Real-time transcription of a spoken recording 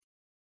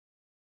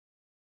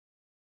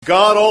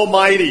God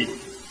Almighty,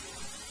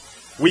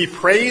 we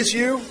praise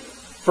you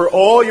for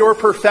all your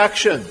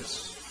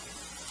perfections.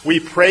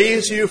 We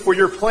praise you for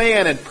your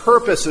plan and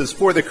purposes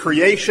for the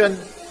creation,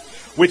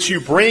 which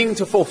you bring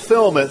to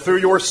fulfillment through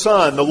your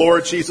Son, the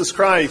Lord Jesus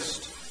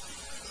Christ.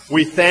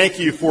 We thank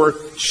you for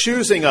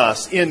choosing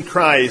us in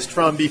Christ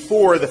from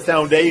before the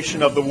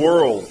foundation of the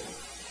world.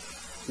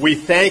 We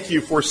thank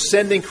you for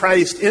sending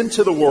Christ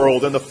into the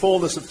world in the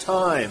fullness of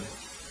time,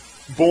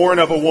 born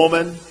of a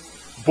woman,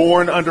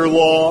 born under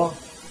law,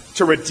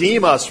 to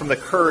redeem us from the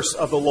curse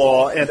of the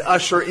law and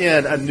usher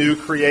in a new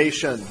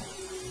creation.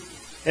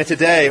 And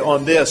today,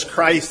 on this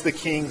Christ the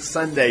King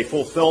Sunday,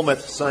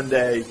 Fulfillment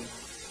Sunday,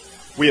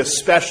 we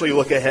especially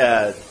look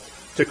ahead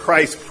to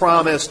Christ's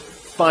promised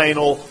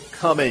final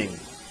coming,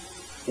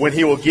 when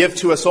he will give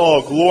to us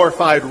all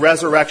glorified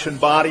resurrection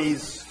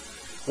bodies,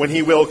 when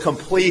he will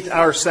complete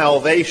our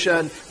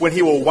salvation, when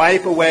he will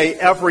wipe away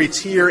every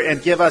tear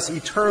and give us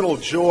eternal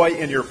joy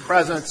in your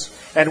presence,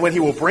 and when he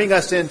will bring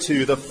us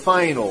into the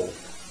final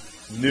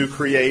new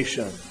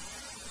creation.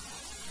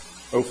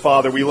 Oh,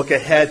 Father, we look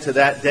ahead to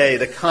that day,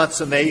 the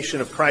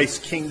consummation of Christ's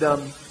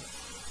kingdom,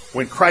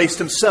 when Christ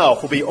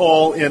himself will be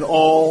all in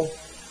all,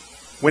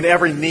 when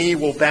every knee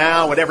will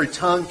bow and every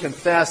tongue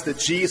confess that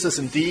Jesus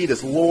indeed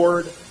is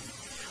Lord,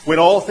 when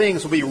all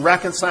things will be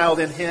reconciled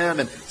in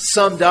him and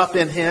summed up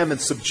in him and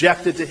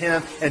subjected to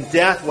him, and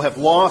death will have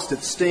lost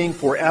its sting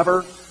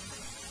forever.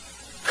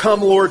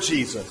 Come, Lord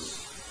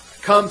Jesus.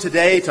 Come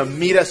today to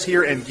meet us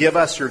here and give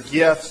us your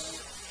gifts.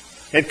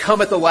 And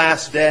come at the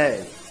last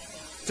day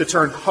to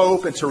turn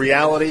hope into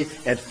reality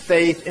and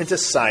faith into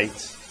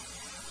sight.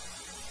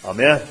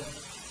 Amen.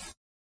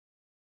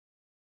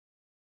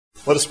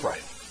 Let us pray.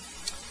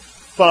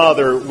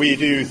 Father, we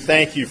do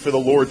thank you for the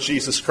Lord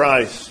Jesus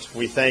Christ.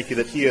 We thank you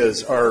that he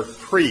is our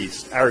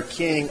priest, our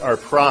king, our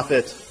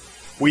prophet.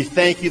 We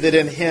thank you that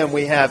in him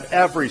we have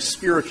every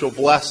spiritual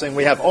blessing.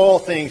 We have all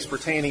things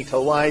pertaining to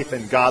life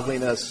and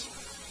godliness.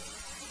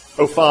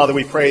 Oh, Father,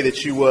 we pray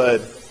that you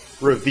would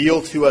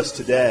reveal to us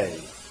today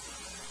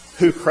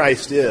who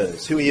Christ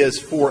is, who he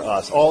is for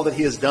us, all that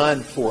he has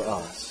done for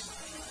us,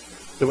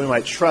 that we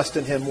might trust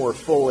in him more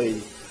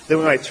fully, that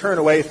we might turn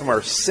away from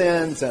our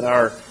sins and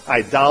our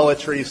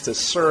idolatries to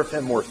serve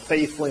him more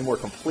faithfully, more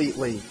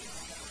completely.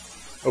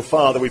 Oh,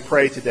 Father, we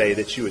pray today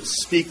that you would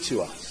speak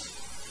to us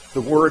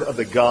the word of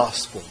the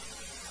gospel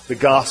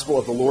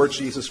of the Lord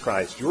Jesus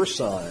Christ, your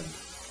Son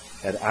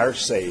and our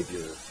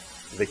Savior,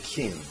 the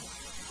King,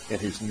 in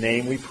whose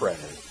name we pray.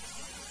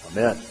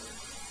 Amen.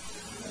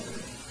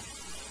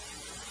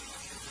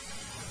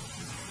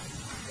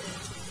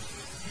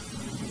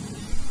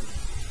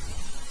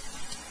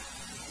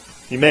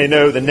 You may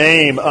know the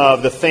name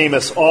of the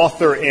famous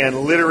author and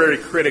literary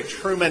critic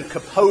Truman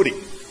Capote.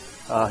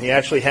 He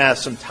actually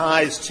has some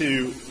ties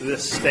to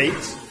this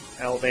state,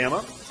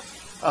 Alabama.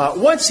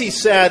 Once he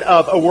said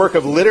of a work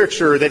of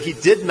literature that he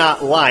did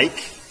not like,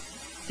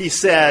 he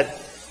said,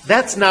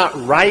 "That's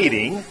not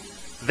writing,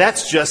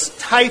 that's just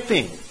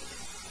typing."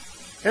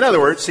 In other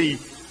words, he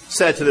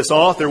said to this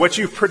author, what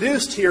you've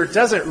produced here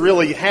doesn't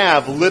really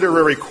have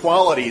literary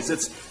qualities.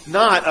 It's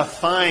not a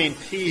fine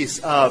piece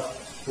of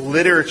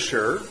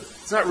literature.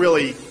 It's not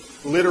really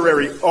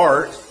literary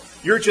art.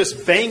 You're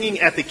just banging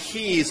at the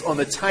keys on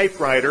the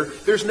typewriter.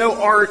 There's no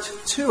art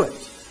to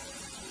it.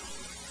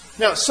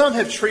 Now, some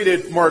have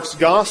treated Mark's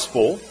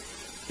gospel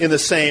in the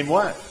same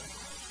way.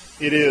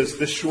 It is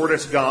the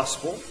shortest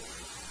gospel.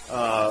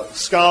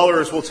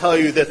 Scholars will tell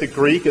you that the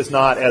Greek is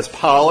not as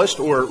polished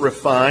or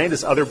refined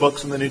as other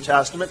books in the New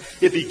Testament.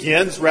 It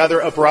begins rather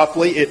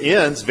abruptly. It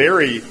ends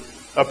very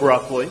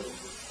abruptly.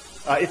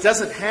 It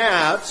doesn't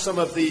have some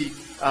of the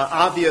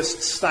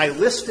obvious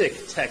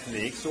stylistic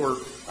techniques or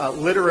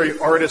literary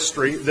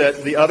artistry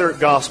that the other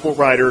gospel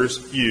writers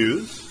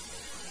use.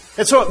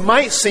 And so it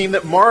might seem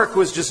that Mark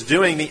was just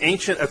doing the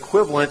ancient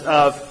equivalent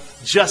of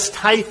just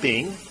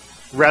typing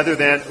rather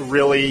than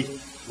really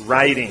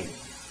writing.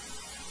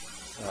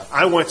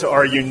 I want to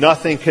argue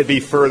nothing could be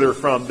further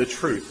from the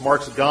truth.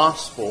 Mark's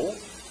gospel,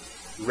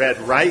 read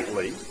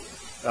rightly,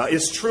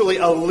 is truly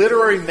a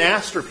literary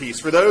masterpiece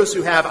for those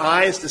who have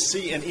eyes to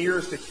see and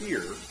ears to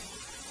hear.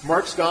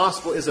 Mark's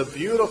gospel is a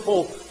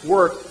beautiful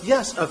work,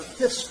 yes, of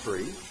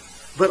history,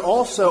 but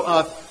also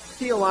of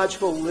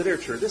theological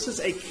literature. This is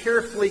a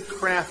carefully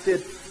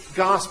crafted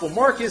gospel.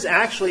 Mark is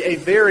actually a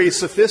very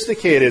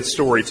sophisticated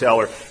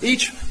storyteller.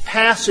 Each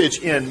passage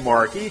in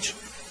Mark, each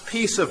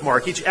piece of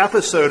Mark, each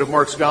episode of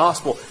Mark's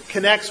gospel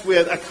connects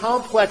with a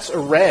complex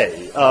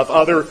array of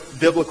other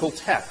biblical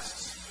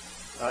texts.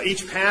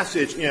 Each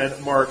passage in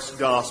Mark's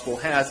gospel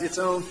has its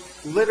own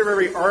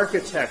literary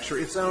architecture,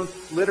 its own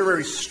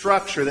literary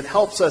structure that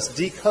helps us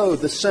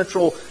decode the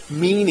central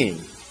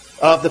meaning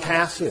of the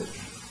passage.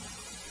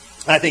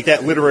 I think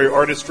that literary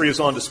artistry is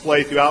on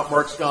display throughout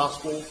Mark's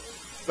gospel,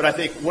 but I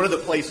think one of the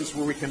places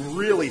where we can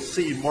really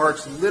see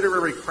Mark's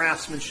literary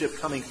craftsmanship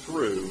coming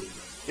through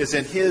is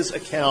in his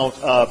account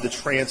of the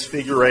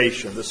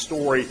Transfiguration, the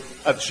story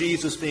of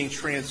Jesus being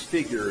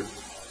transfigured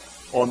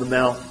on the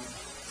mountain.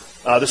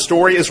 The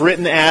story is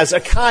written as a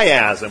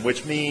chiasm,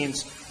 which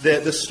means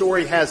that the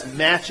story has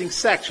matching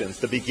sections.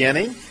 The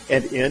beginning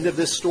and end of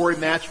this story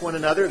match one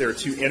another. There are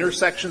two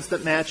intersections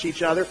that match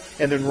each other.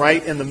 And then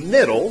right in the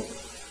middle,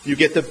 you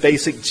get the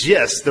basic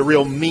gist, the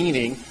real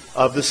meaning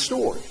of the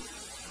story.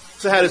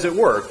 So how does it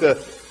work?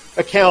 The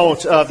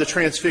account of the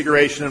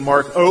Transfiguration in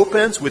Mark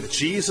opens with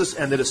Jesus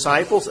and the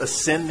disciples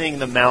ascending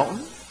the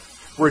mountain,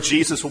 where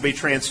Jesus will be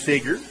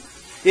transfigured.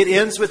 It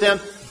ends with them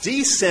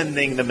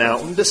descending the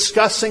mountain,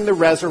 discussing the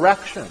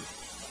resurrection.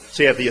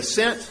 So you have the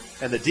ascent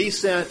and the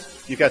descent.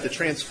 You've got the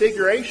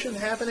transfiguration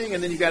happening,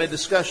 and then you've got a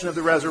discussion of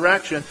the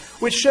resurrection,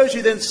 which shows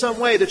you that in some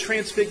way the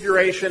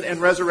transfiguration and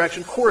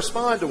resurrection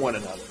correspond to one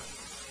another.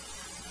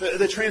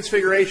 The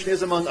transfiguration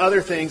is, among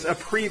other things, a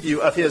preview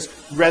of his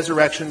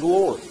resurrection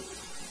glory.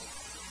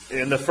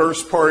 In the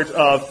first part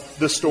of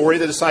the story,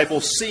 the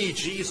disciples see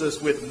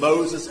Jesus with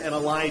Moses and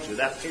Elijah.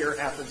 That pair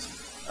happens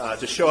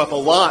to show up a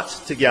lot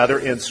together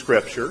in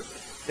Scripture.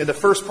 In the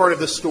first part of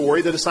the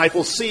story, the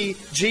disciples see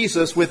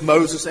Jesus with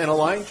Moses and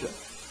Elijah.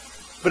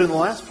 But in the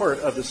last part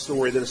of the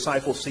story, the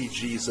disciples see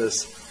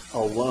Jesus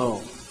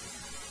alone.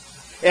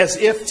 As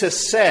if to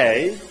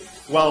say,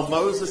 while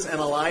Moses and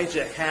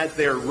Elijah had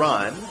their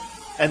run,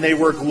 and they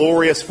were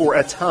glorious for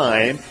a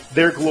time,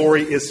 their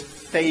glory is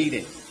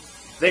fading.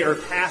 They are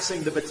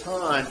passing the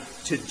baton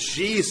to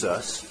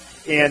Jesus,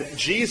 and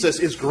Jesus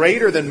is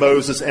greater than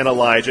Moses and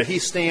Elijah. He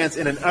stands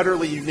in an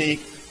utterly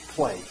unique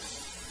place.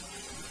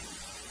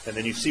 And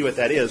then you see what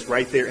that is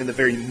right there in the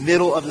very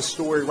middle of the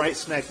story, right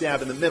smack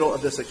dab in the middle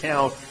of this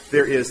account.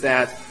 There is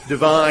that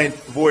divine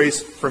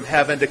voice from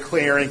heaven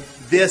declaring,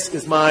 "This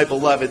is my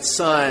beloved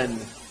Son,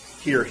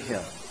 hear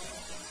him."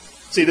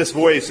 See, this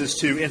voice is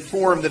to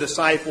inform the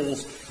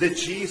disciples that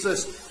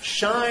Jesus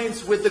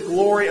shines with the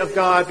glory of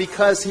God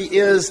because he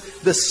is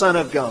the Son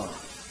of God.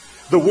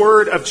 The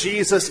word of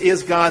Jesus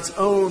is God's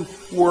own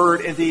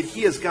word. Indeed,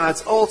 he is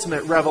God's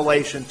ultimate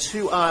revelation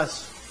to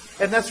us.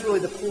 And that's really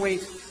the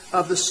point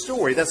of the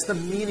story. That's the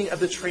meaning of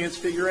the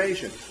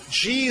Transfiguration.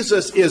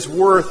 Jesus is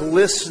worth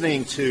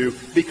listening to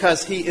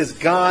because he is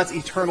God's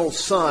eternal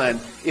Son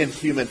in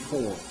human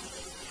form.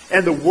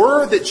 And the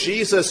word that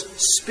Jesus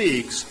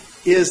speaks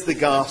is the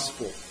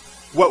gospel.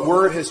 What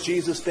word has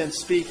Jesus been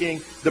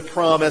speaking? The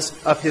promise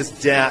of his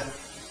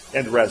death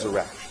and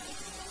resurrection.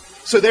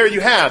 So there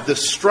you have the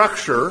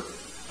structure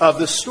of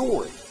the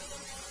story.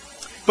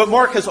 But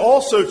Mark has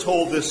also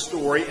told this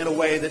story in a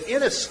way that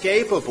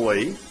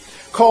inescapably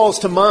calls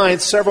to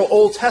mind several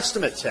Old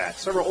Testament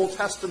texts. Several Old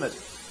Testament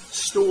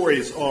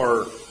stories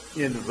are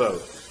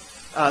invoked.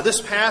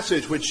 This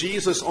passage with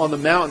Jesus on the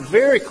mountain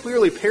very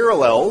clearly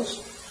parallels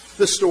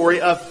the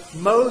story of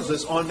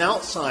Moses on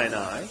Mount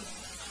Sinai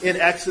in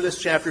Exodus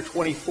chapter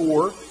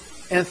 24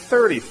 and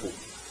 34.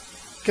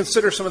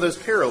 Consider some of those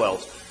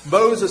parallels.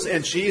 Moses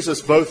and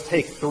Jesus both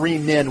take 3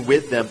 men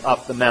with them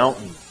up the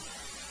mountain.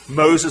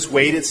 Moses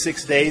waited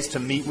 6 days to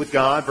meet with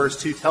God. Verse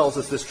 2 tells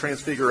us this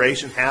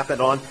transfiguration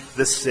happened on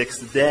the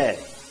 6th day.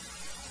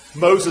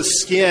 Moses'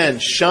 skin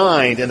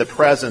shined in the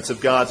presence of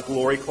God's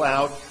glory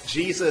cloud.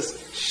 Jesus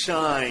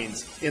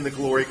shines in the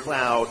glory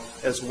cloud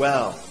as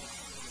well.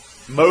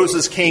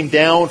 Moses came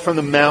down from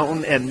the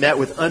mountain and met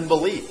with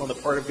unbelief on the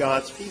part of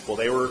God's people.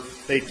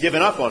 They'd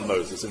given up on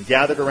Moses and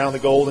gathered around the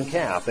golden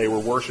calf. They were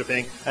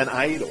worshiping an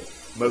idol.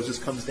 Moses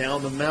comes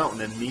down the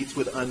mountain and meets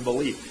with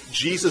unbelief.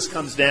 Jesus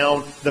comes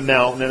down the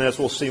mountain, and as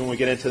we'll see when we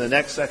get into the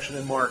next section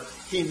in Mark,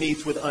 he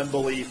meets with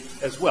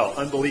unbelief as well.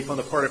 Unbelief on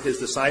the part of his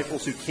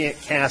disciples who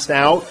can't cast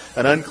out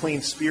an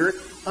unclean spirit.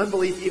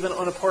 Unbelief even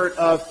on the part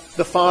of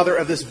the father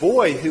of this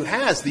boy who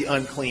has the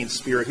unclean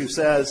spirit, who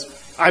says,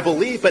 "I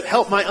believe, but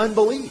help my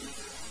unbelief."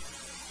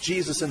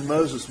 Jesus and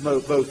Moses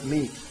both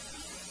meet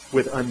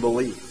with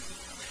unbelief.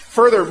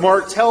 Further,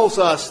 Mark tells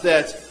us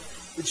that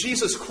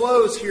Jesus'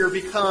 clothes here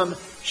become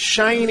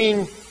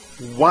shining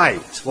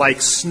white,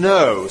 like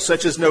snow,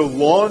 such as no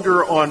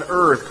launder on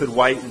earth could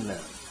whiten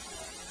them.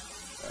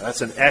 That's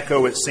an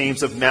echo, it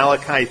seems, of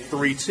Malachi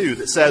 3:2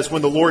 that says,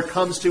 when the Lord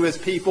comes to his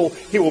people,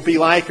 he will be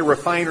like a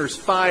refiner's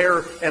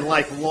fire and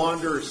like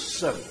launder's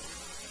soap.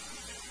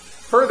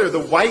 Further, the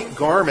white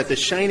garment, the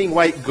shining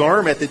white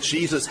garment that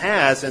Jesus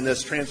has in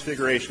this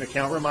transfiguration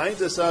account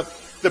reminds us of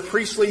the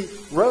priestly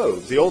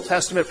robes. The Old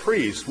Testament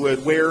priests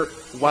would wear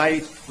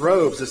white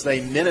robes as they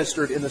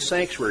ministered in the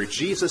sanctuary.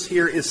 Jesus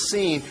here is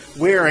seen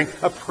wearing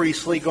a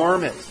priestly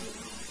garment,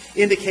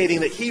 indicating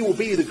that he will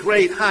be the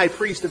great high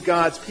priest of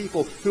God's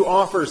people who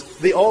offers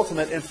the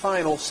ultimate and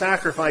final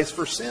sacrifice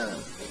for sin.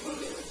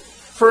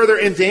 Further,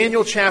 in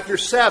Daniel chapter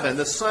 7,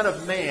 the Son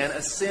of Man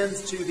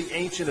ascends to the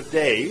Ancient of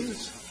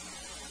Days.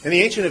 In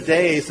the Ancient of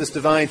Days, this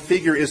divine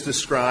figure is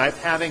described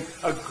having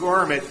a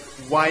garment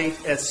white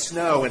as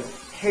snow and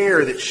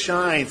hair that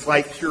shines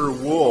like pure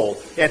wool,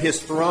 and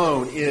his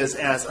throne is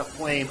as a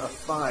flame of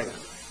fire.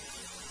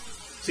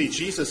 See,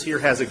 Jesus here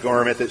has a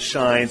garment that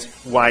shines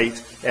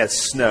white as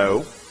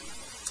snow.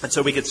 And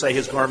so we could say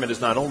his garment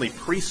is not only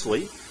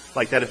priestly,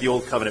 like that of the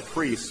Old Covenant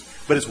priests,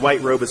 but his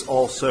white robe is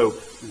also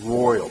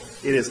royal.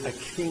 It is a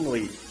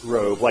kingly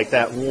robe, like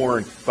that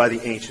worn by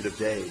the Ancient of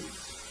Days.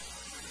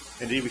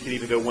 Indeed, we can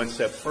even go one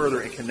step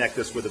further and connect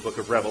this with the book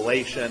of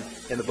Revelation.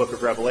 In the book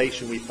of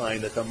Revelation, we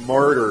find that the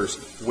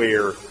martyrs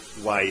wear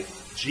white.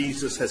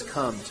 Jesus has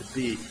come to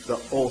be the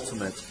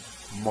ultimate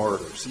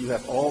martyr. So you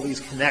have all these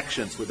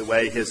connections with the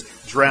way his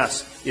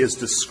dress is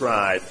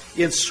described.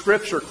 In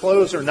Scripture,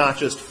 clothes are not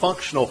just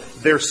functional,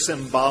 they're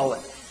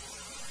symbolic.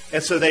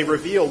 And so they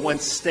reveal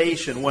one's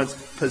station, one's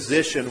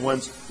position,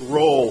 one's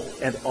role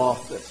and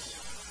office.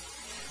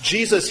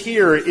 Jesus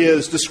here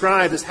is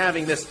described as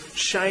having this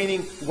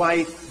shining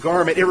white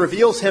garment. It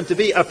reveals him to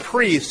be a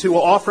priest who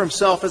will offer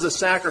himself as a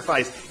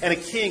sacrifice and a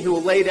king who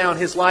will lay down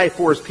his life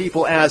for his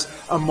people as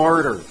a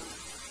martyr.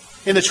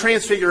 In the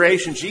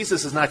Transfiguration,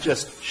 Jesus is not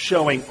just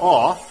showing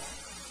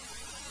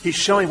off. He's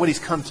showing what he's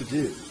come to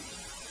do.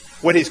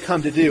 What he's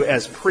come to do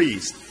as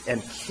priest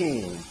and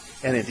king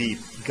and indeed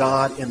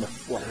God in the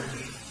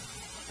flesh.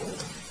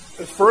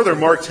 Further,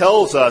 Mark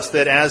tells us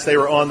that as they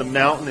were on the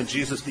mountain and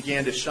Jesus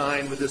began to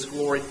shine with his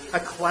glory, a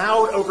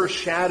cloud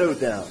overshadowed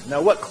them.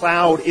 Now, what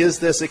cloud is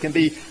this? It can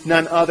be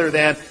none other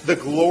than the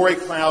glory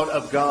cloud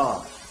of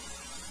God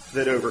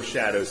that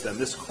overshadows them.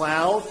 This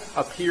cloud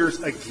appears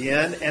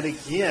again and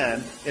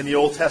again in the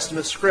Old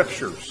Testament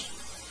Scriptures.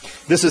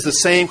 This is the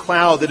same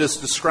cloud that is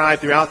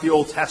described throughout the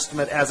Old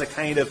Testament as a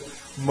kind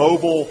of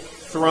mobile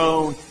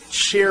throne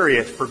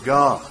chariot for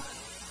God.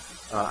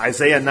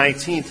 Isaiah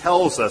 19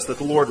 tells us that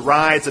the Lord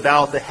rides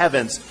about the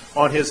heavens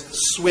on his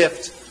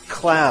swift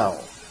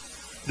cloud.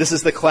 This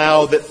is the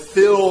cloud that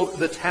filled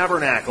the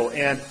tabernacle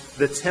and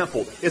the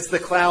temple. It's the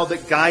cloud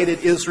that guided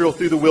Israel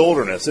through the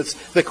wilderness. It's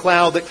the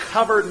cloud that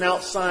covered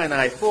Mount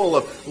Sinai full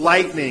of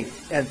lightning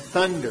and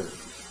thunder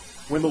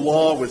when the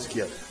law was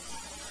given.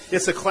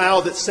 It's a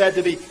cloud that's said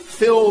to be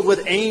filled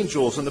with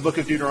angels in the book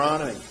of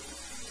Deuteronomy.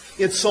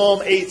 In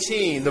Psalm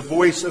 18, the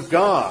voice of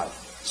God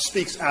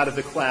speaks out of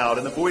the cloud.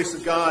 And the voice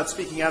of God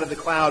speaking out of the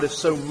cloud is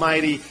so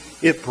mighty,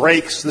 it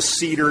breaks the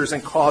cedars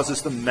and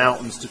causes the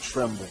mountains to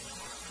tremble.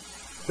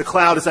 The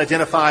cloud is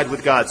identified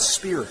with God's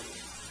Spirit.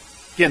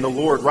 Again, the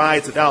Lord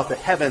rides about the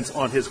heavens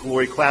on his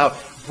glory cloud,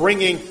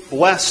 bringing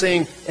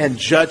blessing and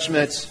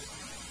judgment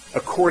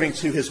according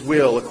to his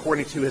will,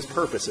 according to his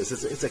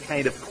purposes. It's a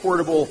kind of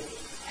portable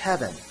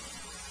heaven.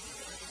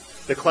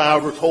 The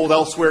cloud, we're told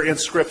elsewhere in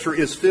Scripture,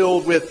 is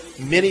filled with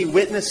many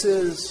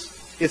witnesses.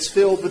 It's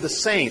filled with the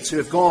saints who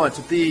have gone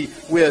to be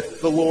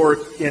with the Lord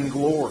in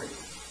glory.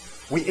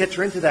 We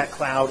enter into that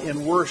cloud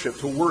in worship,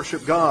 to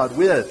worship God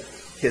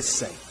with his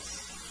saints.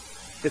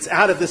 It's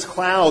out of this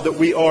cloud that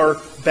we are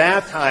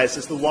baptized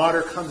as the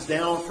water comes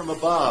down from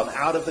above,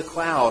 out of the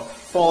cloud,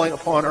 falling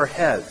upon our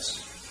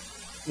heads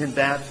in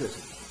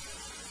baptism.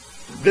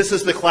 This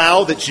is the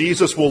cloud that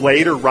Jesus will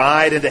later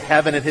ride into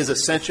heaven in his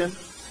ascension,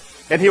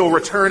 and he will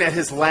return at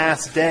his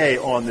last day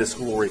on this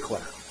glory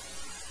cloud.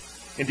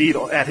 Indeed,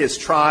 at his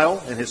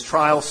trial, and his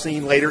trial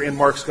scene later in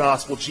Mark's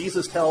Gospel,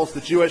 Jesus tells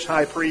the Jewish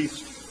high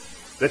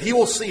priest that he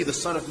will see the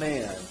Son of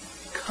Man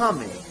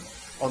coming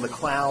on the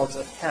clouds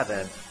of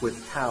heaven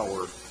with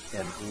power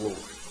and glory.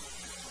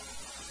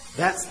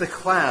 That's the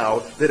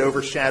cloud that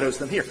overshadows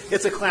them here.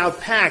 It's a cloud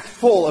packed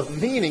full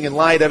of meaning in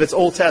light of its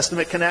Old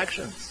Testament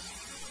connections.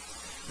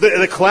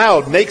 The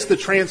cloud makes the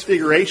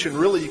transfiguration,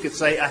 really you could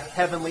say, a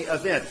heavenly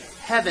event.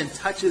 Heaven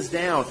touches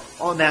down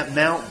on that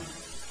mountain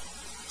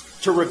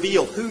to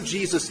reveal who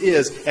Jesus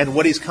is and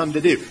what he's come to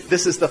do.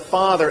 This is the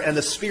Father and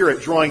the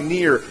Spirit drawing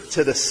near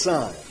to the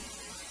Son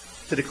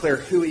to declare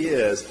who he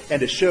is and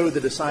to show the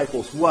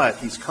disciples what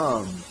he's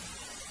come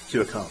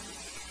to accomplish.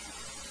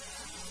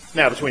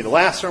 Now, between the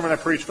last sermon I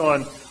preached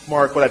on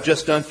Mark, what I've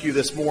just done for you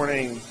this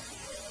morning,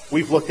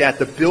 we've looked at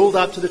the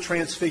build-up to the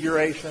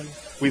Transfiguration.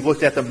 We've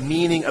looked at the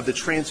meaning of the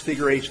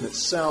Transfiguration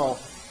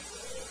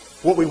itself.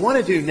 What we want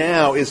to do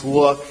now is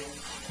look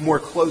more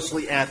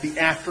closely at the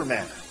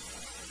aftermath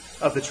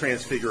of the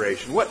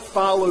Transfiguration. What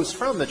follows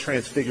from the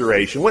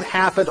Transfiguration? What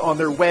happened on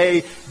their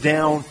way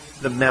down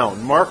the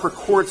mountain? Mark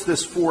records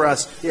this for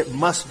us. It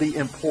must be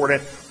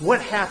important.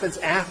 What happens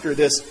after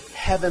this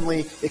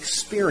heavenly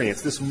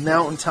experience, this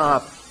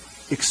mountaintop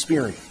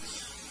experience?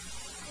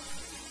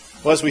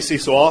 Well, as we see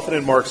so often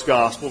in Mark's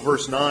Gospel,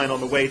 verse 9,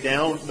 on the way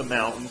down the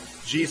mountain,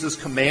 Jesus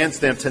commands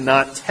them to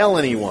not tell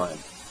anyone.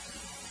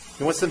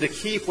 He wants them to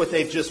keep what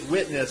they've just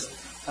witnessed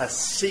a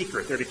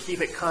secret. They're to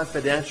keep it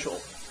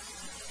confidential.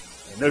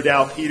 No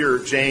doubt Peter,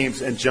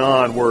 James, and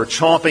John were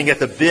chomping at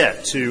the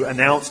bit to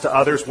announce to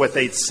others what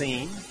they'd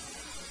seen.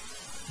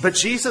 But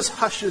Jesus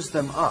hushes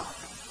them up.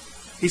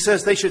 He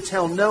says they should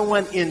tell no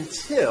one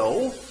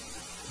until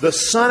the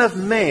Son of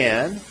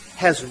Man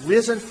has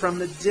risen from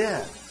the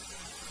dead.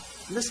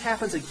 And this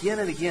happens again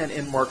and again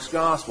in Mark's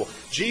Gospel.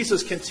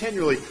 Jesus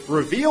continually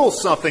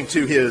reveals something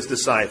to his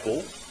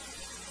disciples,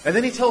 and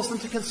then he tells them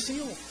to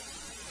conceal it.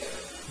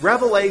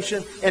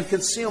 Revelation and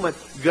concealment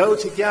go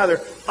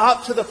together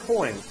up to the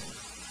point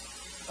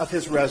of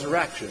his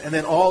resurrection. And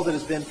then all that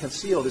has been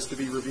concealed is to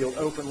be revealed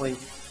openly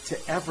to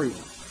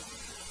everyone.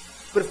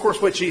 But of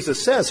course, what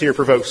Jesus says here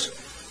provokes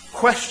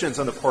questions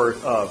on the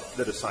part of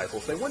the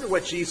disciples. They wonder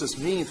what Jesus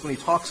means when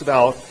he talks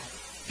about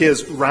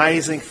his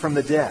rising from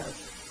the dead.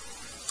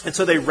 And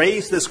so they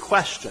raise this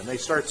question. They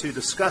start to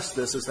discuss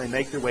this as they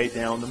make their way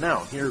down the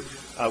mountain. Here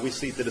we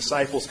see the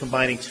disciples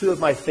combining two of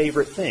my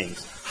favorite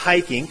things,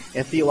 hiking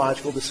and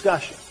theological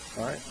discussion.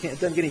 All right? It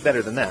doesn't get any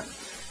better than that.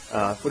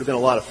 Would have been a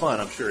lot of fun,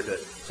 I'm sure,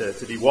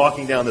 to be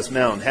walking down this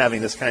mountain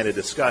having this kind of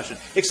discussion.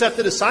 Except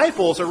the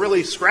disciples are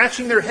really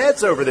scratching their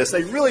heads over this.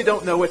 They really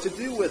don't know what to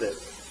do with it.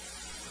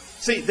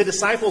 See, the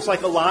disciples,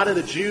 like a lot of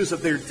the Jews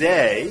of their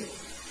day,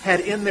 had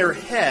in their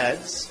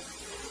heads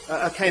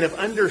a kind of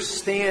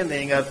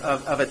understanding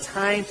of a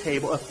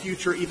timetable of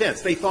future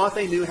events. They thought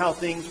they knew how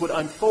things would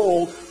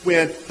unfold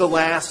when the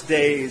last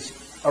days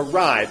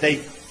arrived. They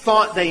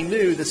thought they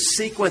knew the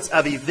sequence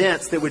of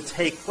events that would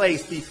take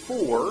place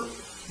before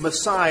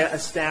Messiah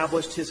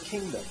established his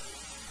kingdom,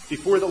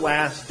 before the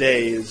last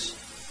days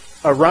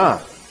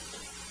arrived.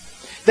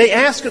 They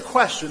ask a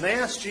question. They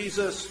ask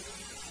Jesus,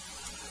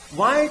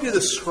 why do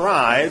the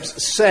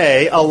scribes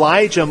say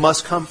Elijah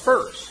must come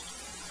first?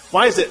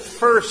 Why is it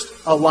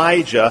first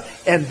Elijah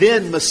and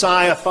then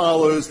Messiah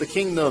follows, the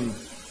kingdom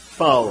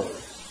follows?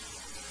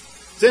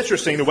 It's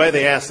interesting the way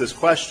they ask this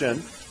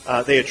question.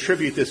 They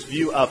attribute this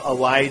view of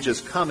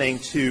Elijah's coming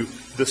to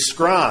the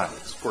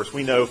scribes. Of course,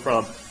 we know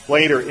from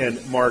later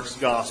in Mark's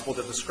gospel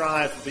that the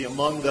scribes will be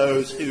among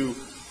those who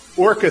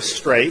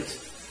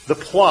orchestrate the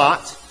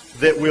plot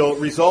that will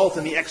result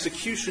in the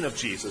execution of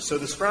Jesus. So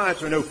the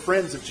scribes are no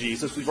friends of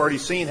Jesus. We've already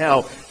seen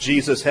how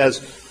Jesus has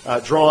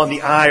drawn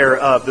the ire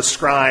of the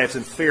scribes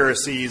and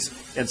Pharisees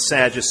and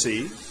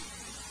Sadducees.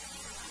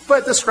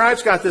 But the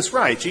scribes got this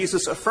right.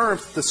 Jesus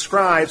affirms that the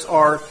scribes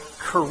are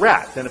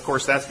correct. And of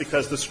course that's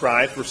because the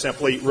scribes were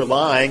simply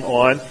relying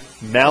on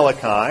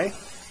Malachi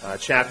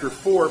chapter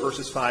 4,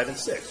 verses 5 and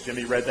 6.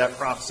 Jimmy read that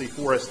prophecy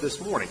for us this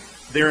morning.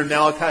 There in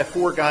Malachi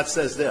 4, God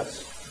says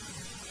this,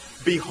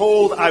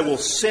 behold, I will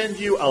send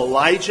you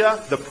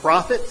Elijah, the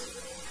prophet,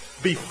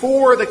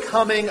 before the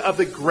coming of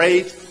the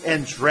great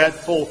and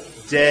dreadful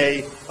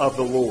day of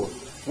the Lord.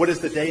 What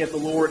is the day of the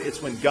Lord?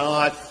 It's when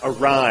God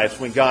arrives,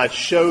 when God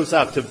shows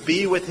up to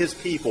be with his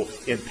people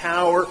in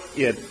power,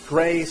 in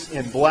grace,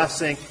 in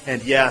blessing,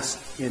 and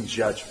yes, in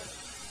judgment.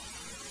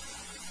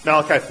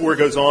 Malachi 4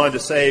 goes on to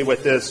say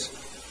what this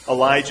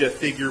Elijah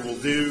figure will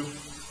do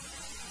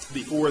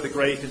before the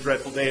great and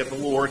dreadful day of the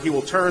Lord. He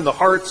will turn the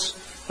hearts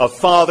of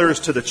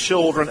fathers to the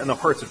children and the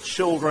hearts of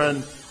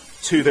children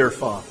to their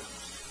fathers.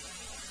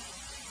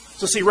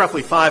 So see,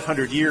 roughly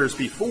 500 years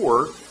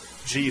before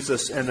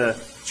Jesus and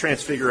the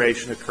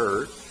transfiguration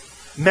occurred,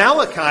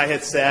 Malachi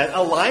had said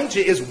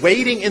Elijah is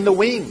waiting in the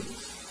wings.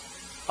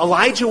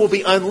 Elijah will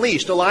be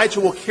unleashed. Elijah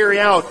will carry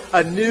out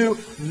a new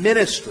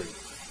ministry.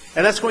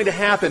 And that's going to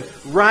happen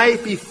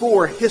right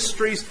before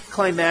history's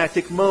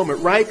climactic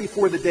moment, right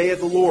before the day of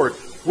the Lord,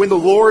 when the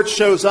Lord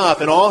shows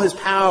up in all his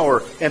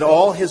power and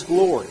all his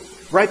glory,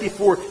 right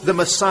before the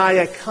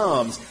Messiah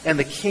comes and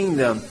the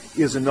kingdom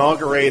is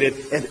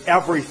inaugurated and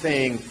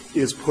everything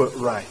is put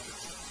right.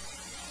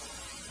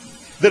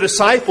 The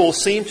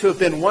disciples seem to have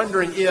been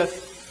wondering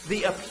if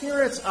the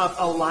appearance of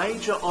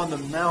Elijah on the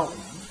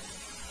mountain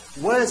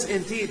was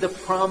indeed the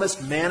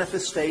promised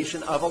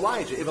manifestation of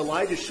Elijah. If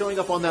Elijah is showing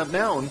up on that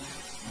mountain,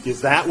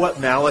 is that what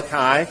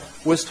Malachi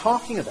was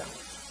talking about?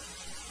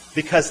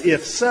 Because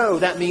if so,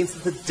 that means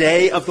that the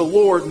day of the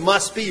Lord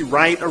must be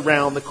right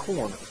around the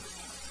corner.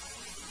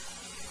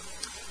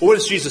 Well, what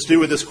does Jesus do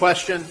with this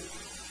question?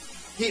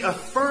 He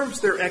affirms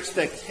their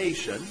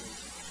expectation,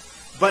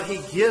 but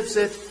he gives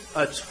it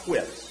a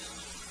twist.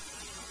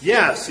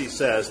 Yes, he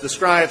says, the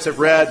scribes have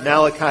read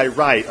Malachi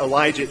right.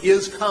 Elijah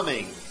is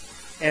coming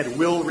and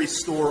will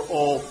restore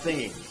all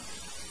things.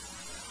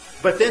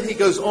 But then he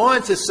goes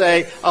on to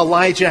say,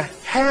 Elijah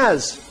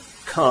has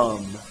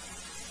come,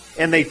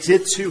 and they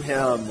did to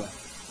him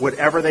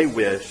whatever they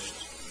wished,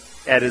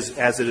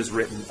 as it is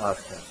written of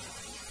him.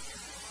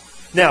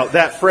 Now,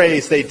 that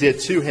phrase, they did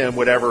to him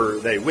whatever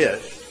they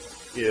wished,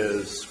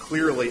 is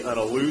clearly an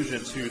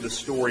allusion to the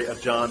story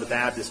of John the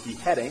Baptist's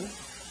beheading,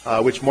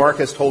 which Mark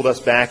has told us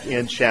back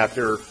in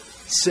chapter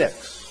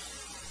 6.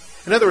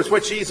 In other words,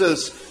 what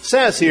Jesus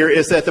says here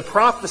is that the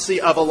prophecy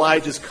of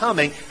Elijah's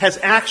coming has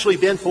actually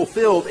been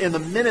fulfilled in the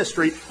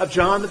ministry of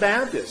John the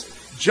Baptist.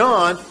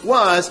 John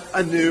was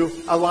a new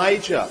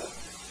Elijah.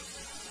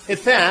 In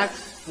fact,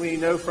 we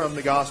know from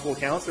the gospel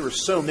accounts there were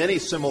so many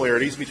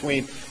similarities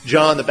between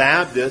John the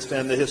Baptist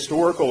and the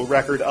historical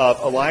record of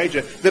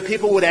Elijah that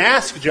people would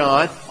ask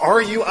John,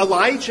 "Are you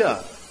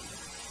Elijah?"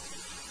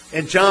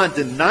 And John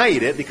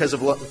denied it because,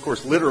 of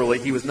course, literally,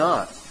 he was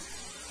not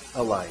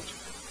Elijah.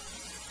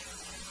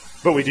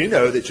 But we do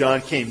know that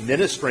John came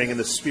ministering in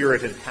the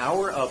spirit and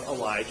power of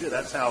Elijah.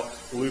 That's how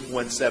Luke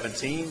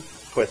 1:17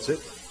 puts it.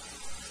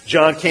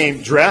 John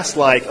came dressed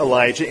like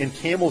Elijah in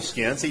camel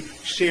skins. He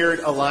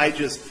shared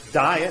Elijah's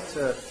diet,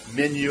 a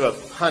menu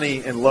of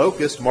honey and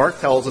locust. Mark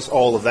tells us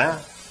all of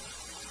that.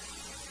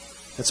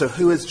 And so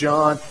who is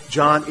John?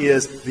 John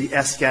is the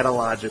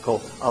eschatological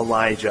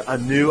Elijah, a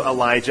new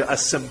Elijah, a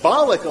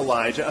symbolic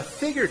Elijah, a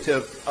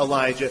figurative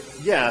Elijah,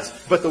 yes,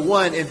 but the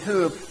one in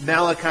whom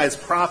Malachi's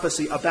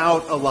prophecy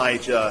about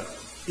Elijah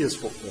is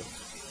fulfilled.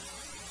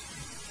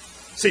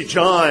 See,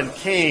 John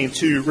came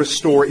to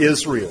restore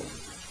Israel,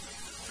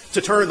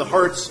 to turn the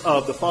hearts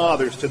of the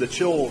fathers to the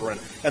children,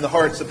 and the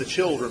hearts of the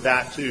children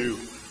back to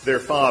their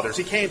fathers.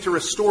 He came to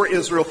restore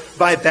Israel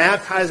by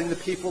baptizing the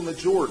people in the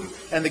Jordan.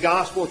 And the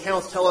gospel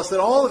accounts tell us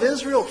that all of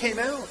Israel came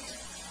out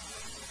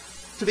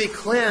to be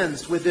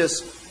cleansed with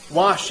this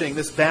washing,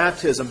 this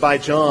baptism by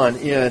John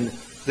in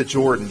the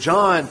Jordan.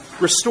 John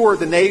restored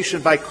the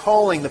nation by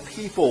calling the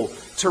people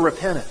to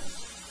repentance.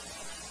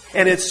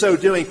 And in so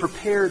doing,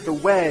 prepared the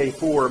way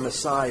for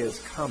Messiah's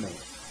coming.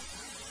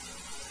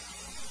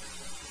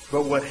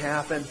 But what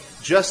happened?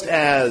 Just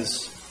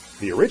as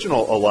the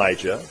original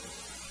Elijah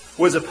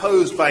was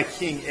opposed by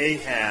King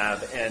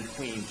Ahab and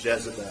Queen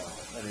Jezebel,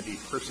 and indeed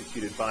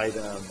persecuted by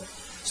them,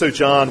 so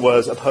John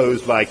was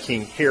opposed by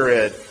King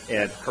Herod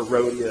and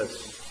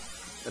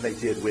Herodias, and they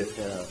did with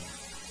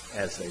him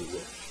as they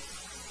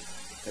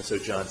wished. And so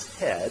John's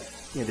head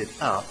ended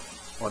up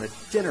on a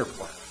dinner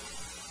platter.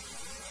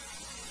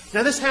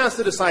 Now this has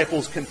the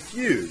disciples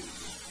confused.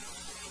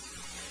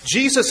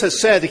 Jesus has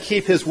said to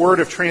keep his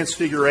word of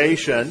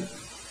transfiguration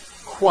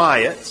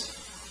quiet,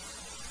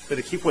 but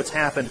to keep what's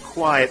happened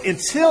quiet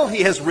until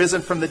he has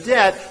risen from the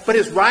dead. But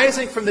his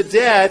rising from the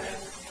dead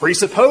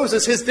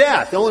presupposes his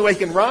death. The only way he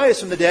can rise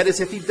from the dead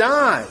is if he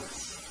dies.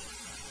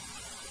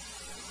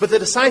 But the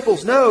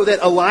disciples know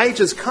that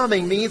Elijah's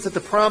coming means that the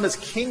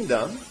promised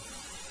kingdom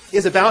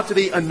is about to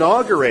be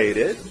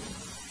inaugurated.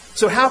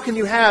 So how can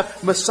you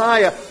have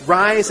Messiah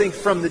rising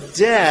from the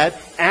dead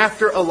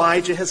after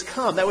Elijah has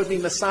come? That would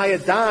mean Messiah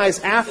dies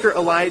after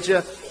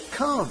Elijah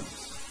comes.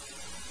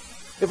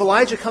 If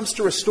Elijah comes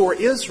to restore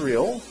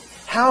Israel,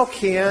 how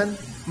can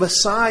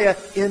Messiah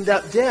end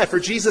up dead? For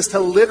Jesus to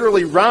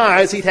literally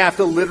rise, he'd have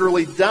to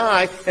literally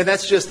die, and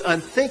that's just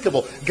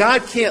unthinkable.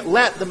 God can't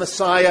let the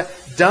Messiah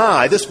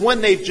die. This one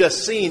they've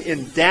just seen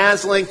in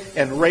dazzling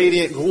and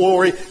radiant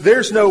glory,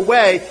 there's no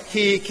way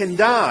he can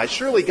die.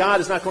 Surely God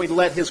is not going to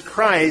let his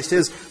Christ,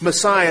 his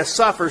Messiah,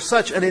 suffer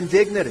such an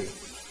indignity.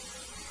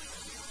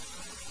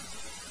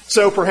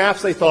 So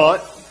perhaps they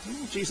thought,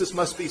 Jesus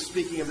must be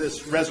speaking of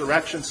this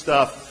resurrection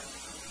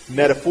stuff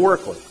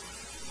metaphorically.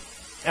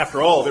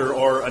 After all, there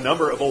are a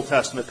number of Old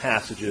Testament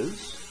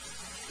passages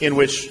in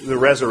which the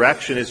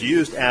resurrection is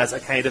used as a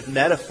kind of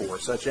metaphor,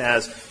 such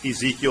as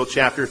Ezekiel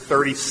chapter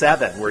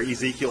 37, where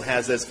Ezekiel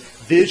has this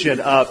vision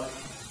of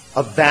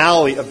a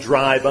valley of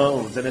dry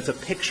bones, and it's a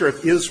picture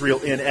of Israel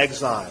in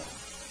exile.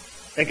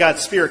 And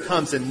God's Spirit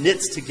comes and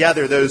knits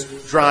together those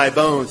dry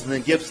bones and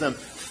then gives them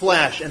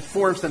flesh and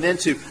forms them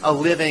into a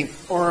living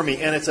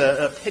army. And it's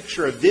a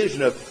picture, a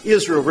vision of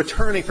Israel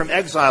returning from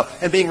exile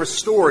and being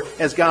restored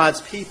as God's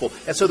people.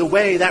 And so the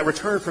way that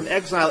return from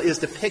exile is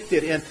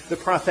depicted in the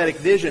prophetic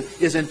vision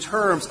is in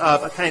terms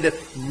of a kind of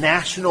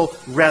national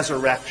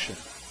resurrection.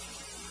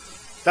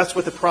 That's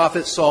what the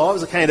prophet saw. It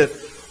was a kind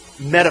of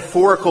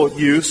metaphorical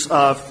use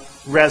of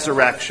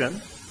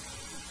resurrection.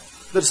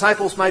 The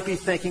disciples might be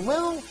thinking,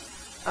 well,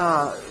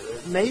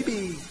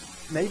 maybe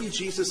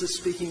Jesus is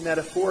speaking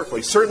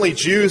metaphorically. Certainly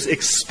Jews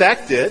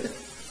expected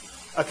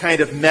a kind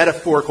of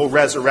metaphorical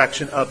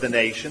resurrection of the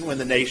nation when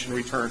the nation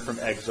returned from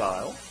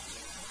exile.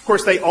 Of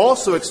course, they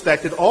also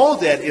expected all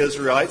dead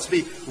Israelites to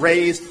be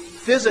raised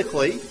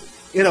physically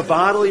in a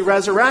bodily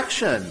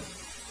resurrection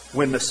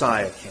when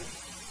Messiah came.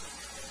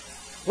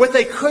 What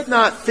they could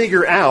not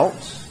figure out,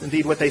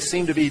 indeed what they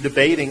seem to be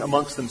debating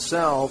amongst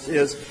themselves,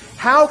 is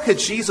how could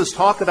Jesus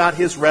talk about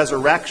his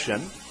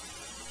resurrection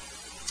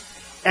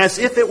as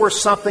if it were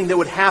something that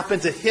would happen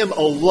to him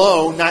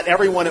alone, not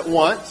everyone at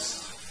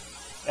once,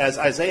 as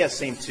Isaiah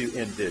seemed to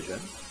envision?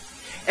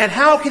 And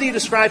how could he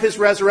describe his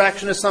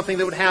resurrection as something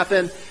that would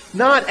happen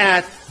not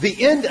at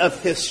the end of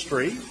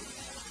history,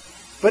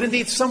 but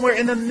indeed somewhere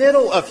in the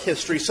middle of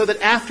history, so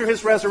that after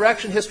his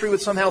resurrection, history would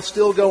somehow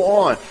still go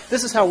on?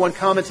 This is how one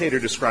commentator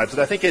describes it.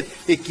 I think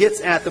it gets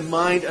at the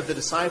mind of the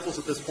disciples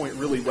at this point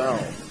really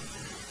well.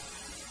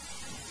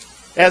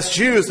 As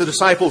Jews, the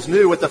disciples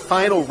knew what the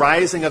final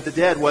rising of the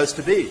dead was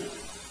to be.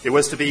 It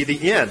was to be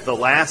the end, the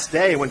last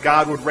day, when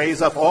God would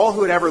raise up all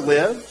who had ever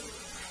lived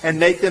and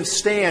make them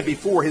stand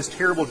before his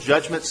terrible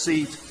judgment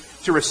seat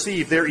to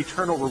receive their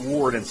eternal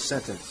reward and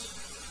sentence.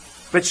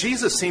 But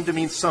Jesus seemed to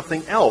mean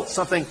something else,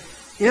 something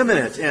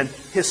imminent and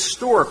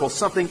historical,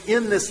 something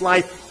in this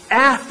life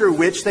after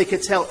which they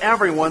could tell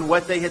everyone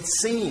what they had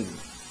seen.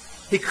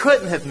 He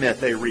couldn't have meant,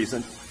 they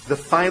reasoned, the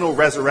final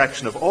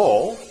resurrection of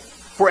all.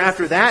 For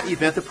after that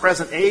event, the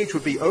present age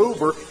would be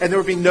over, and there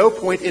would be no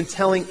point in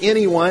telling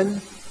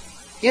anyone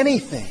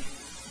anything.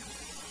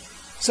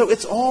 So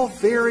it's all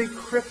very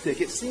cryptic.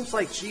 It seems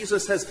like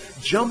Jesus has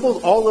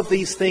jumbled all of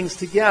these things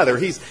together.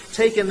 He's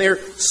taken their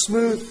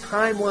smooth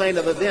timeline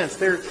of events,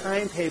 their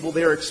timetable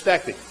they're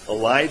expecting.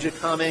 Elijah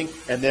coming,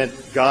 and then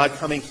God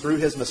coming through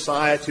his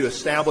Messiah to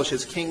establish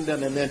his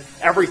kingdom, and then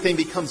everything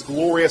becomes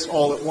glorious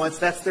all at once.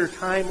 That's their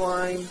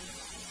timeline.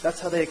 That's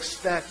how they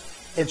expect.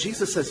 And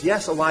Jesus says,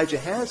 yes, Elijah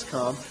has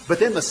come, but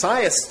then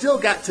Messiah still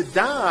got to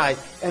die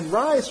and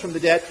rise from the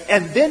dead,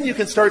 and then you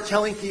can start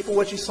telling people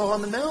what you saw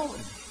on the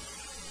mountain.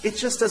 It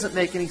just doesn't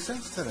make any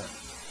sense to them.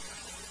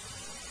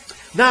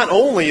 Not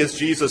only is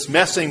Jesus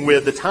messing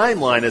with the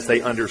timeline as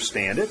they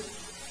understand it,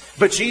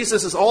 but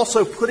Jesus is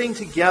also putting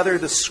together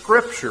the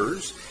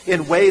Scriptures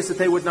in ways that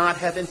they would not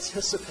have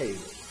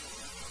anticipated.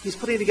 He's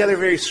putting together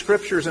various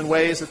Scriptures in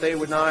ways that they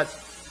would not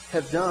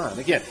have done.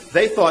 Again,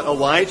 they thought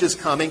Elijah's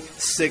coming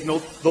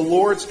signaled the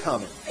Lord's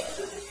coming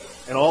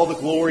and all the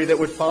glory that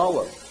would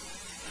follow.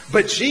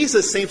 But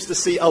Jesus seems to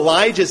see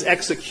Elijah's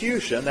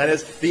execution, that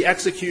is, the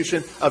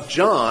execution of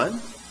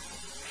John,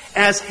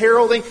 as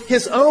heralding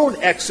his own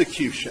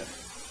execution,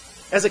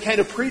 as a kind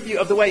of preview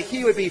of the way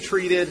he would be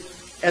treated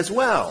as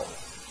well.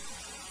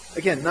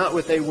 Again, not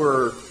what they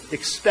were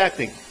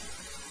expecting.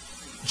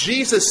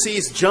 Jesus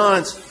sees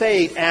John's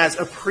fate as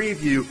a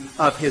preview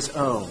of his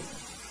own.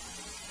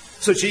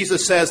 So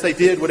Jesus says they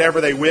did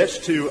whatever they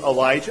wished to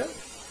Elijah.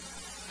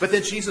 But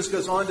then Jesus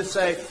goes on to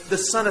say, the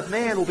Son of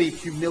Man will be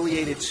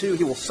humiliated too.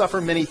 He will suffer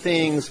many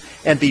things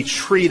and be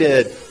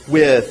treated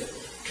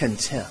with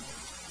contempt.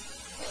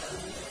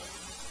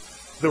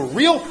 The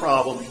real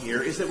problem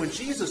here is that when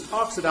Jesus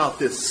talks about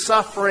this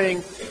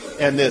suffering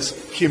and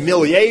this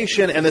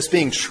humiliation and this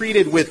being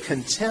treated with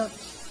contempt,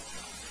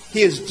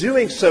 he is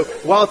doing so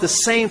while at the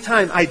same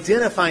time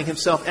identifying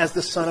himself as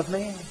the Son of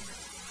Man.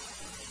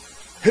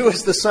 Who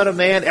is the Son of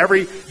Man?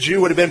 Every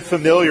Jew would have been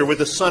familiar with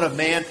the Son of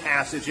Man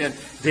passage in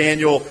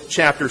Daniel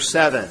chapter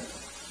 7.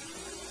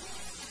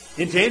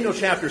 In Daniel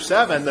chapter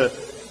 7, the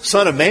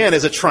Son of Man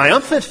is a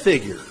triumphant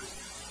figure.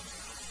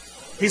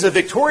 He's a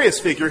victorious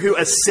figure who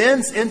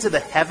ascends into the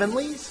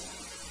heavenlies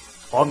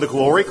on the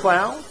glory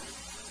cloud,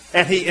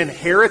 and he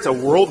inherits a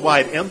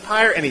worldwide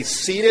empire, and he's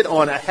seated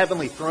on a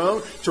heavenly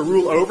throne to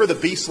rule over the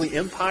beastly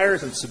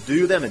empires and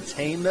subdue them and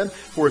tame them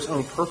for his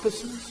own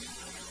purposes.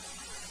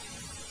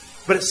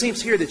 But it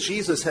seems here that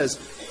Jesus has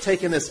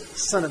taken this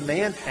Son of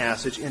Man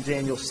passage in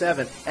Daniel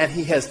 7 and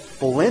he has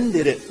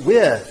blended it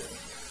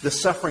with the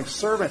suffering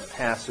servant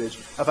passage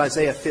of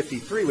Isaiah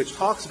 53, which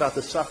talks about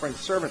the suffering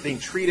servant being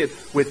treated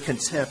with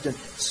contempt and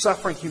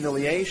suffering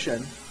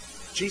humiliation.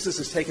 Jesus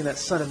has taken that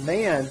Son of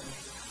Man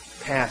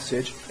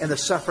passage and the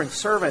suffering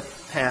servant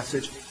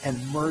passage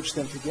and merged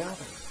them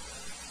together.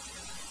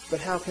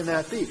 But how can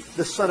that be?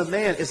 The Son of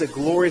Man is a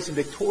glorious and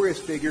victorious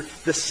figure.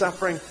 The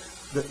suffering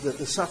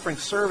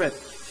servant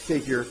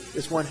figure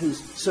is one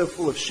who's so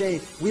full of shame,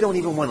 we don't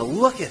even want to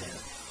look at him,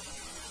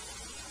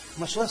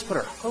 much less put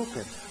our hope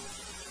in him.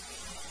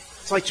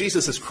 It's like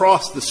Jesus has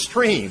crossed the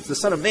streams, the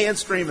Son of Man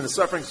stream and the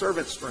suffering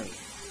servant stream.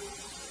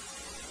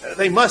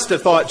 They must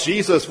have thought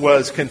Jesus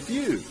was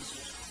confused.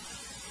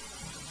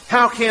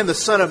 How can the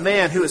Son of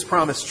Man, who has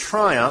promised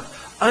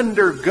triumph,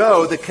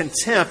 undergo the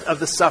contempt of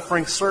the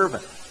suffering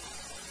servant?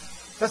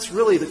 That's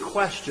really the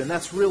question.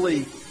 That's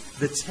really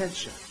the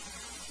tension.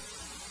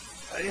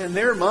 In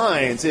their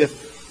minds,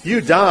 if you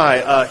die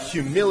a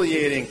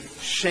humiliating,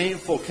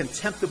 shameful,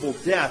 contemptible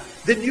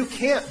death, then you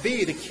can't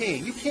be the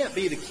king. You can't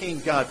be the king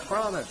God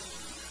promised.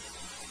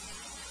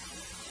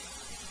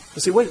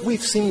 But see, what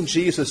we've seen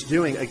Jesus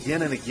doing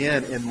again and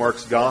again in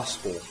Mark's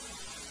gospel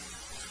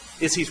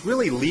is he's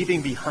really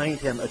leaving behind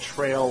him a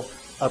trail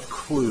of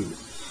clues.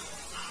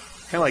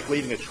 Kind of like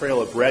leaving a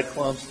trail of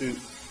breadcrumbs through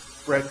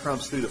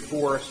the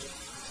forest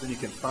so you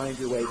can find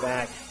your way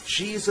back.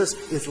 Jesus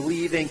is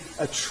leaving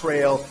a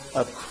trail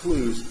of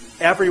clues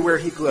everywhere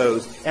he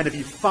goes. And if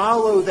you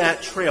follow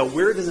that trail,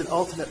 where does it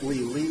ultimately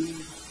lead?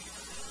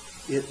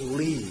 It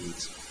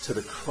leads to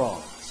the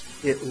cross.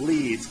 It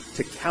leads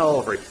to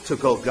Calvary, to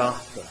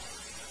Golgotha,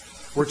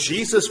 where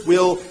Jesus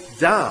will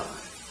die.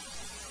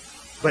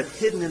 But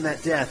hidden in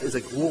that death is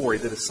a glory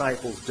the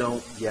disciples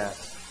don't yet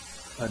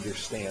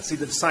understand. See,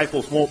 the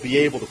disciples won't be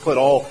able to put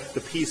all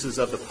the pieces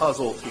of the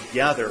puzzle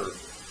together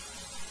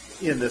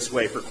in this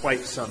way for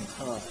quite some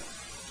time.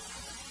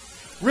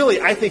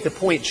 Really, I think the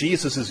point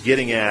Jesus is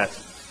getting at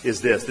is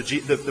this.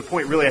 The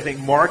point really I think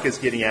Mark is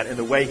getting at in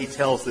the way he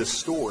tells this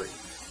story,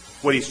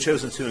 what he's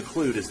chosen to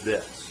include is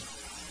this.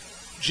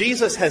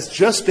 Jesus has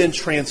just been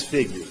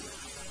transfigured.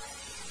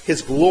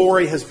 His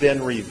glory has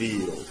been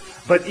revealed.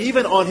 But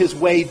even on his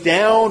way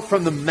down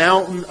from the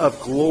mountain of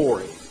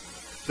glory,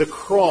 the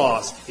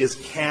cross is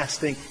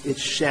casting its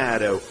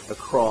shadow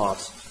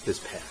across his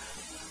path.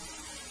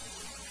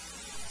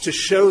 To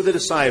show the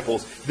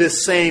disciples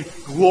this same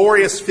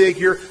glorious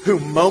figure who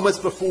moments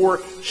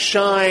before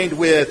shined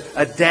with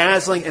a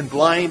dazzling and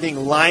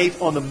blinding light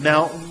on the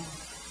mountain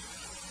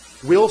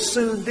will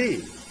soon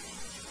be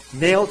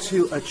nailed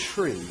to a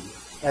tree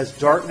as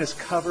darkness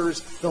covers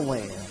the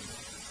land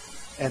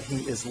and he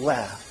is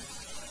left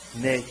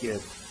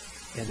naked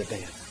and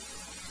abandoned.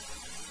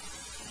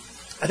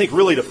 I think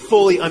really to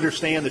fully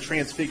understand the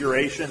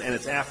Transfiguration and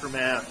its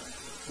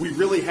aftermath, we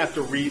really have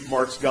to read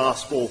Mark's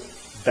Gospel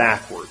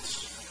backwards.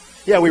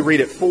 Yeah, we read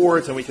it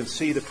forwards and we can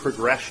see the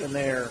progression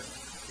there.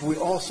 But we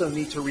also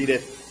need to read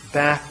it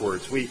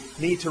backwards. We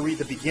need to read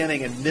the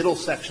beginning and middle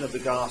section of the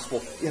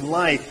Gospel in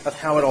light of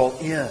how it all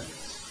ends.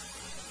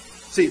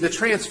 See, the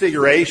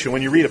Transfiguration,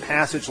 when you read a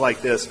passage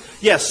like this,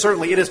 yes,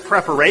 certainly it is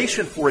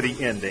preparation for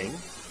the ending.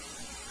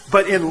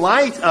 But in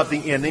light of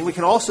the ending, we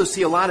can also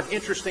see a lot of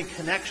interesting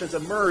connections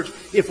emerge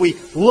if we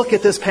look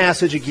at this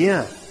passage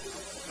again.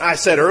 I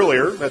said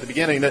earlier at the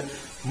beginning that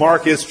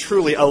Mark is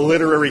truly a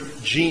literary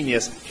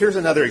genius. Here's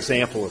another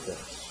example of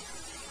this.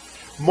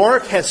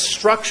 Mark has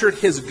structured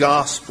his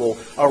gospel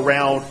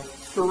around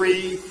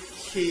three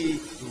key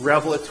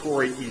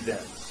revelatory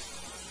events.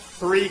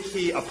 Three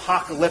key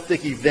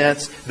apocalyptic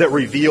events that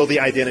reveal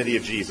the identity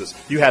of Jesus.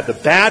 You have the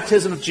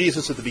baptism of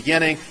Jesus at the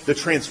beginning, the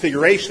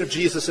transfiguration of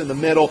Jesus in the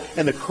middle,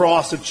 and the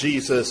cross of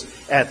Jesus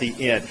at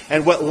the end.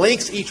 And what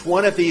links each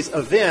one of these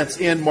events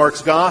in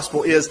Mark's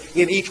gospel is,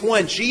 in each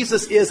one,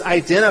 Jesus is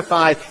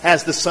identified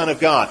as the Son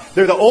of God.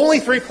 They're the only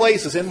three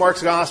places in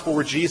Mark's gospel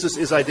where Jesus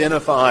is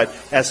identified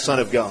as Son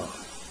of God.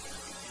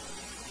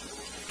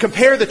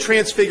 Compare the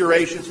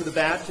transfiguration to the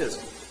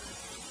baptism.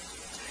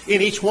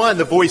 In each one,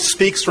 the voice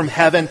speaks from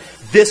heaven,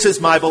 "This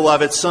is my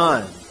beloved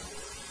Son."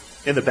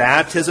 In the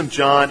baptism,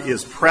 John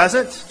is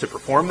present to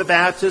perform the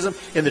baptism.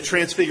 In the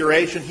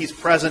transfiguration, he's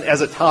present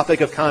as a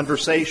topic of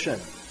conversation.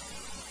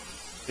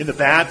 In the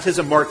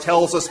baptism, Mark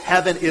tells us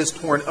heaven is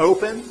torn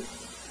open.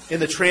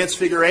 In the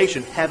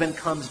transfiguration, heaven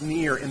comes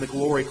near in the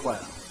glory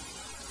cloud.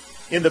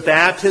 In the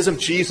baptism,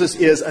 Jesus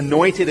is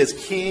anointed as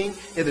king.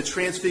 In the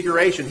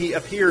transfiguration, he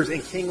appears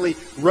in kingly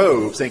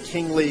robes and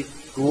kingly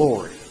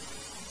glory.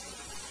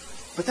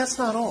 But that's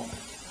not all.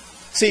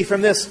 See,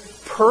 from this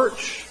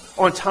perch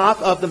on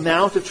top of the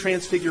Mount of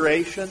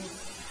Transfiguration,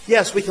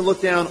 yes, we can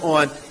look down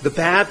on the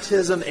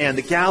baptism and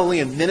the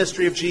Galilean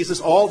ministry of Jesus,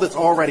 all that's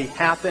already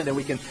happened, and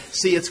we can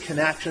see its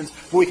connections.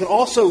 But we can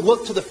also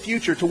look to the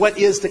future, to what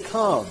is to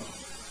come.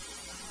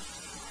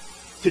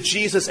 To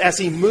Jesus as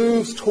he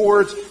moves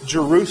towards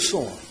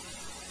Jerusalem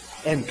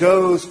and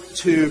goes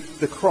to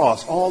the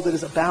cross, all that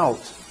is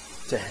about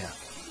to happen.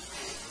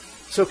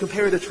 So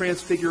compare the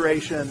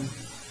Transfiguration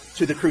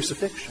to the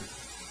crucifixion.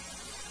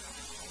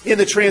 In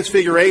the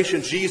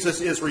Transfiguration, Jesus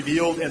is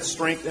revealed in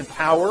strength and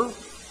power.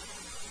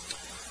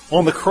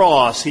 On the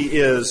cross, he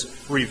is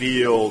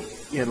revealed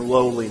in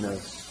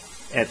lowliness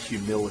and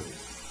humility.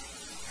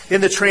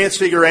 In the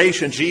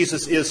Transfiguration,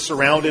 Jesus is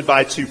surrounded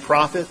by two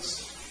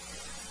prophets.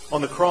 On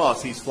the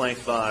cross, he's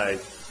flanked by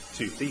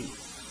two thieves.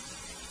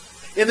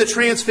 In the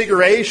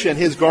Transfiguration,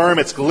 his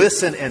garments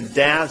glisten and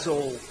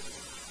dazzle.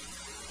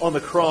 On the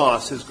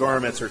cross, his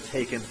garments are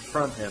taken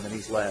from him and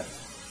he's left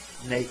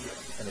naked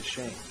and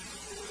ashamed.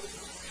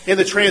 In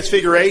the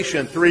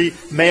Transfiguration, three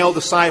male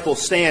disciples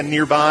stand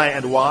nearby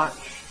and watch.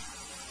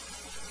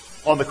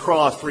 On the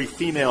cross, three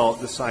female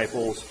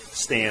disciples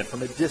stand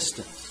from a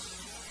distance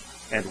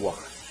and watch.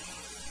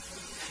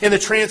 In the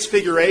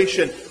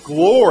Transfiguration,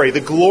 glory, the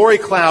glory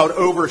cloud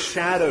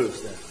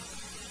overshadows them.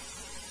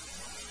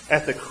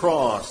 At the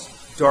cross,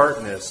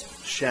 darkness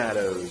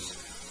shadows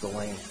the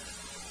Lamb.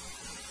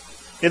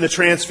 In the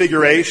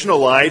Transfiguration,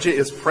 Elijah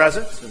is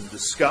present and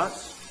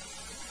discussed.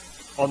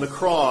 On the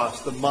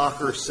cross, the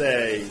mockers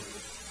say,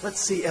 "Let's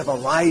see if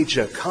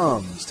Elijah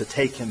comes to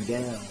take him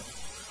down."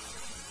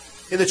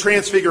 In the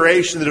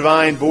Transfiguration, the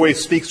divine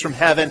voice speaks from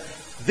heaven,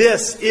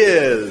 "This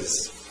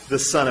is the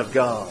Son of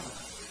God."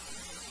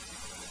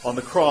 On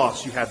the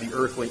cross, you have the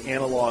earthly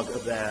analog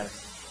of that.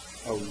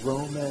 A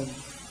Roman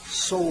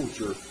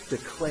soldier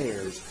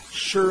declares,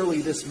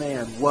 "Surely this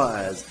man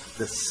was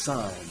the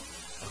Son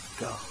of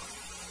God."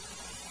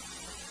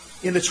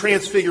 In the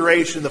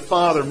Transfiguration, the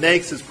Father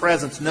makes his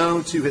presence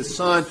known to his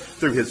Son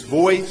through his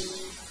voice.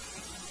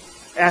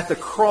 At the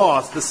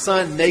cross, the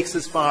Son makes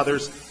his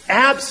Father's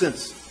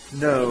absence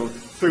known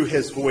through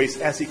his voice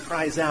as he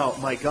cries out,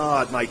 my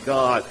God,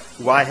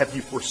 why have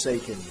you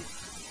forsaken me?"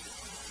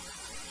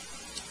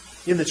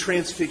 In the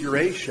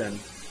Transfiguration,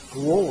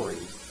 glory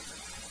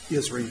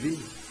is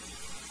revealed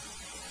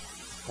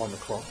on the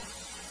cross.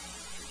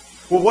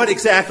 Well, what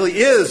exactly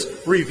is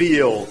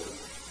revealed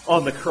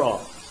on the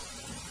cross?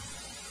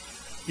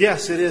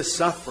 Yes, it is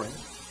suffering.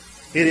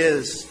 It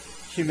is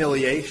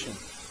humiliation.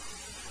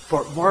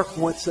 But Mark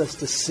wants us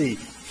to see,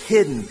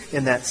 hidden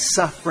in that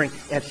suffering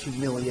and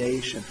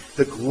humiliation,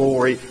 the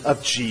glory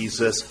of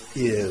Jesus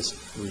is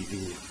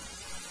revealed.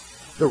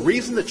 The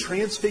reason the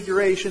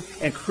Transfiguration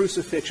and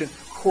crucifixion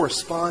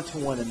correspond to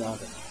one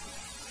another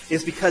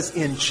is because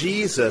in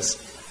Jesus,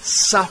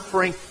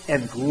 suffering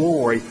and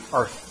glory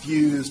are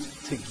fused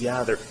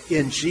together.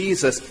 In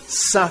Jesus,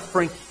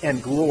 suffering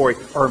and glory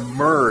are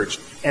merged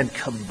and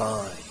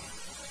combined.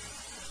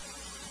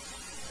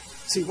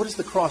 See, what does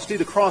the cross do?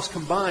 The cross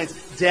combines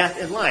death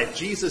and life.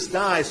 Jesus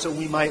dies so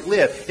we might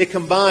live. It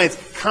combines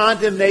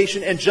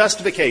condemnation and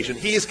justification.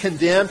 He is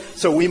condemned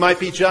so we might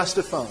be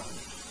justified.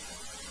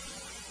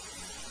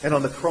 And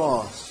on the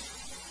cross,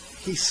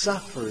 he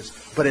suffers,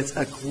 but it's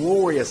a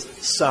glorious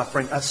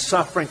suffering, a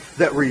suffering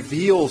that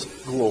reveals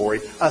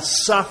glory, a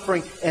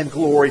suffering and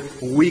glory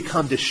we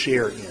come to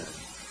share in.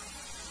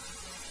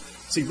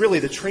 See, really,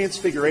 the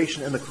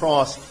Transfiguration and the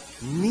cross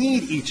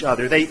need each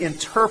other. They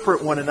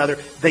interpret one another.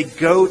 They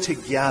go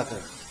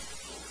together.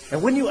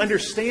 And when you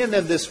understand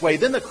them this way,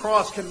 then the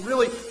cross can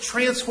really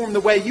transform the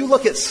way you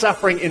look at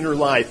suffering in your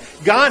life.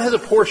 God has a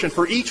portion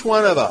for each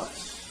one of us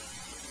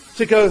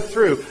to go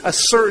through a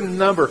certain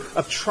number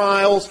of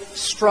trials,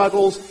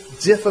 struggles,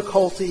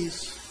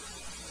 difficulties.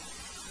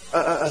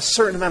 A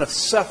certain amount of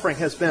suffering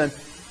has been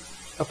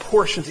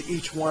apportioned to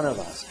each one of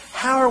us.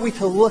 How are we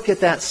to look at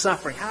that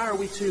suffering? How are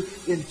we to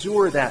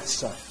endure that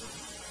suffering?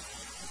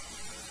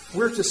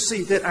 We're to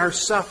see that our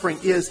suffering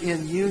is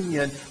in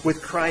union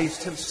with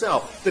Christ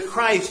himself. The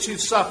Christ who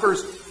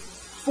suffers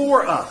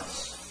for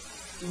us,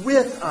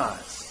 with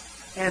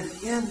us, and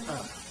in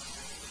us.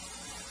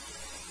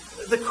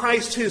 The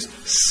Christ whose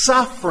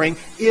suffering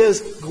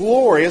is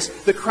glorious.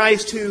 The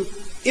Christ who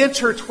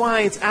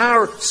intertwines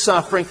our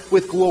suffering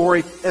with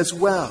glory as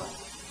well.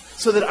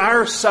 So that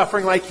our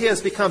suffering, like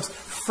his, becomes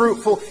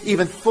fruitful,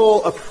 even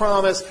full of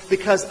promise,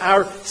 because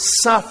our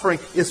suffering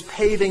is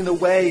paving the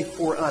way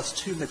for us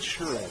to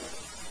maturity.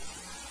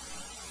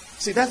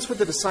 See, that's what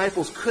the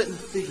disciples couldn't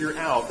figure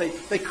out.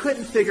 They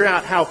couldn't figure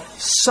out how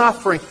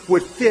suffering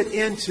would fit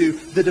into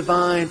the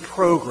divine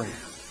program.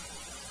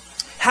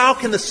 How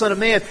can the Son of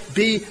Man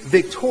be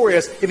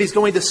victorious if he's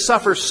going to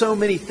suffer so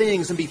many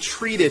things and be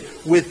treated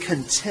with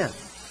contempt?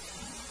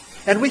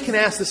 And we can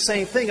ask the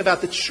same thing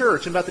about the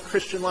church and about the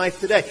Christian life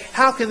today.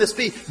 How can this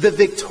be the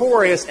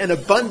victorious and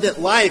abundant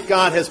life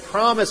God has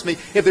promised me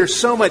if there's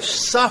so much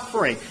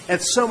suffering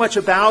and so much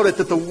about it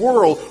that the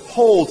world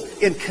holds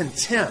in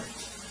contempt?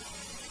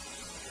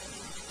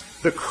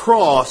 The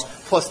cross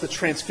plus the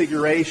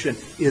transfiguration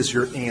is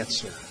your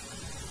answer.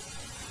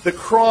 The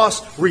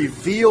cross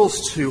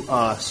reveals to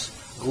us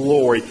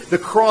glory. The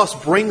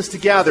cross brings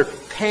together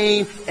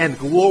pain and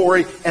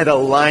glory and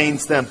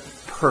aligns them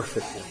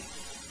perfectly.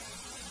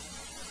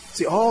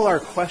 See, all our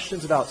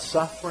questions about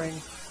suffering,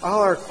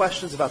 all our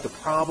questions about the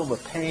problem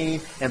of pain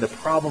and the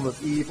problem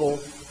of evil,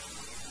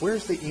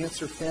 where's the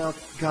answer found?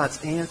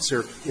 God's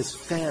answer is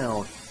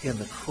found in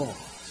the cross.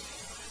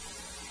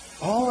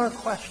 All our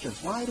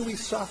questions, why do we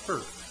suffer?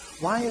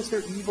 Why is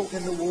there evil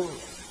in the world?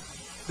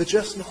 The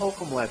Justin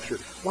Holcomb lecture,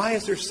 why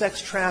is there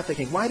sex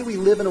trafficking? Why do we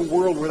live in a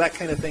world where that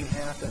kind of thing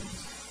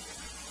happens?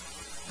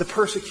 The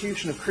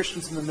persecution of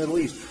Christians in the Middle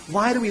East,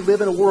 why do we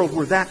live in a world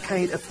where that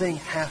kind of thing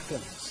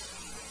happens?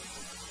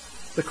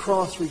 The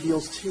cross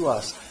reveals to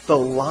us the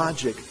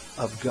logic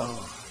of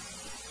God,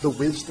 the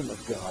wisdom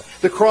of God.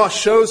 The cross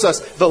shows us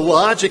the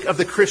logic of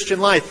the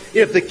Christian life.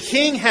 If the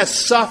King has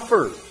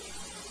suffered,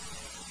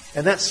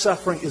 and that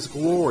suffering is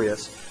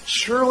glorious,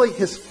 surely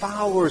his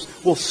followers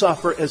will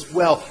suffer as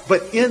well.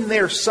 But in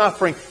their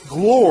suffering,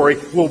 glory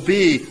will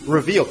be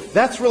revealed.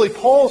 That's really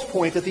Paul's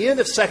point at the end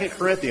of 2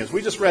 Corinthians.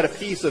 We just read a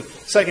piece of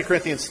 2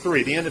 Corinthians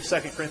 3, the end of 2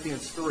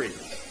 Corinthians 3.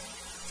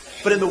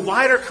 But in the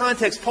wider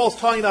context, Paul's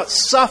talking about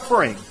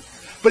suffering.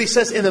 But he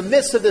says in the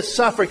midst of this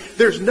suffering,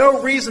 there's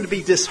no reason to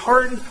be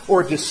disheartened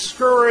or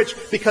discouraged,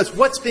 because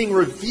what's being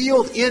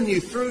revealed in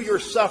you through your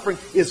suffering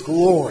is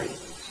glory.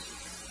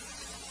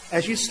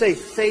 As you stay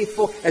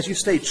faithful, as you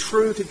stay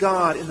true to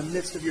God in the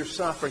midst of your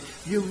suffering,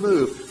 you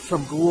move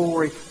from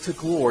glory to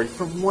glory,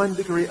 from one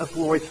degree of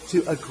glory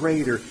to a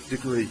greater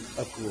degree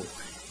of glory.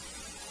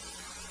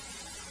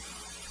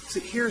 See,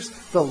 here's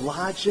the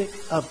logic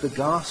of the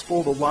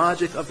gospel, the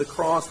logic of the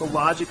cross, the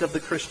logic of the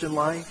Christian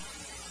life.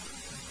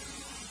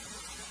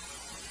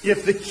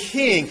 If the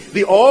King,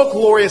 the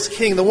all-glorious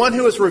King, the one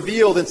who is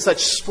revealed in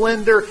such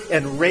splendor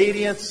and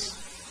radiance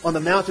on the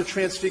Mount of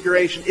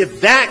Transfiguration, if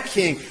that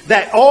King,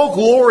 that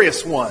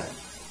all-glorious one,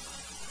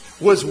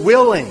 was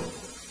willing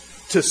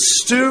to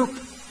stoop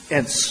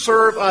and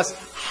serve us,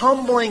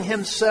 humbling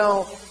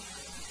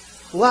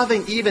himself,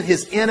 loving even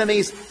his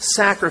enemies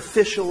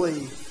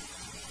sacrificially,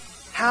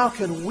 how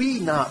can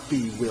we not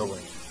be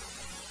willing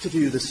to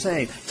do the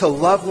same? To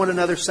love one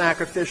another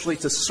sacrificially,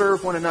 to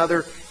serve one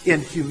another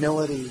in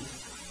humility.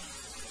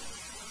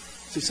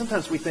 See,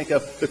 sometimes we think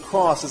of the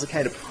cross as a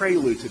kind of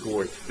prelude to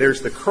glory.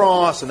 There's the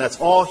cross, and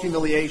that's all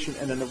humiliation,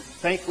 and then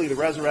thankfully the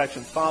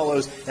resurrection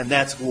follows, and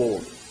that's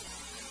glory.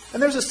 And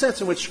there's a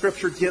sense in which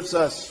Scripture gives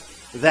us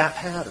that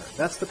pattern.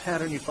 That's the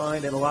pattern you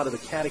find in a lot of the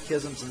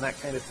catechisms and that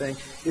kind of thing.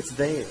 It's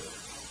there.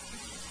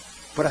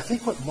 But I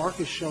think what Mark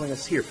is showing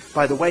us here,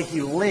 by the way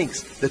he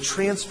links the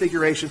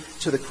transfiguration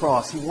to the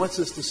cross, he wants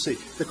us to see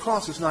the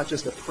cross is not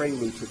just a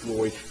prelude to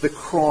glory. The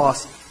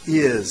cross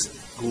is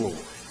glory.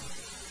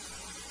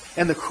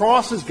 And the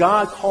crosses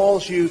God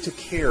calls you to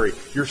carry,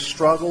 your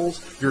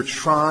struggles, your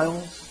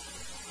trials,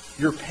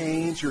 your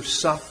pains, your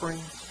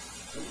sufferings,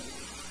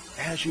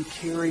 as you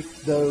carry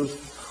those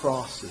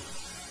crosses,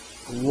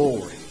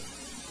 glory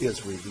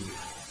is revealed.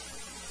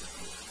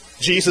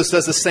 Jesus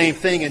does the same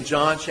thing in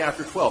John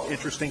chapter 12.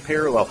 Interesting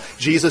parallel.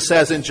 Jesus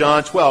says in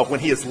John 12, when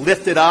he is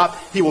lifted up,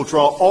 he will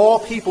draw all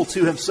people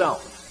to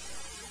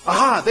himself.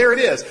 Aha, there it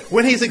is.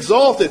 When he's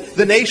exalted,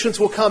 the nations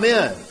will come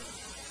in.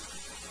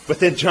 But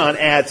then John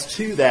adds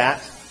to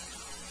that,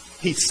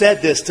 he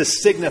said this to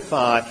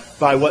signify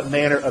by what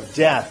manner of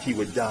death he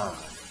would die.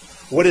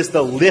 What is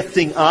the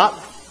lifting up?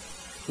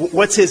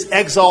 What's his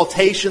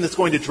exaltation that's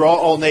going to draw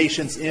all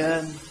nations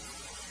in?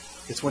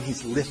 It's when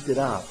he's lifted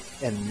up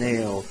and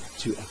nailed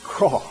to a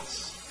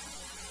cross.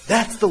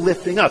 That's the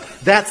lifting up.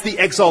 That's the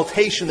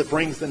exaltation that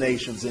brings the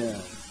nations in.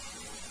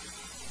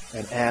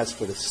 And as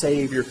for the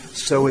Savior,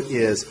 so it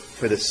is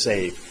for the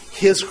saved.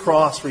 His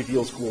cross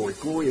reveals glory.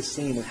 Glory is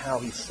seen in how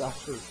he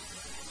suffered.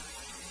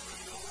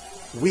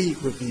 We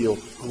reveal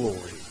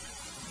glory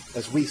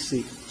as we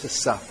seek to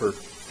suffer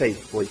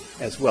faithfully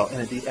as well.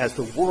 And indeed, as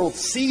the world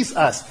sees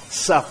us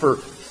suffer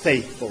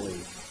faithfully,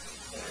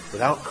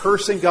 without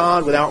cursing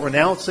God, without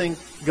renouncing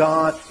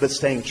God, but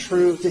staying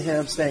true to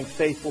Him, staying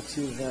faithful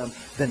to Him,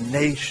 the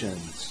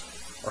nations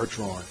are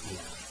drawn in.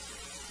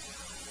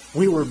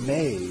 We were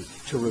made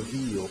to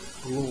reveal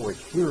glory.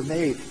 We were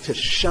made to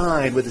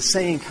shine with the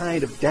same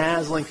kind of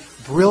dazzling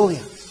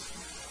brilliance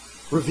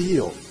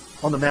revealed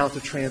on the Mount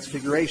of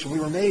Transfiguration. We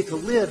were made to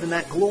live in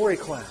that glory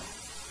cloud.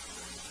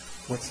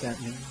 What's that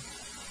mean?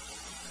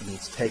 It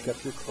means take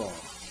up your cross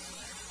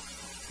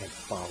and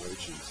follow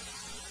Jesus.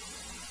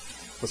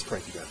 Let's pray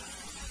together.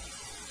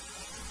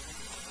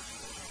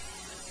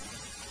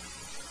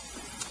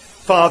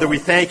 Father, we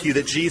thank you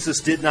that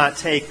Jesus did not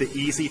take the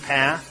easy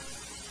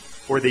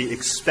path or the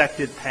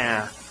expected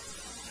path.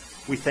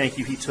 We thank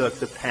you He took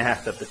the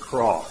path of the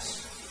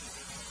cross.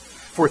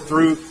 For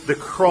through the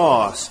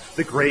cross,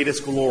 the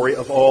greatest glory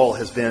of all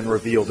has been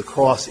revealed. The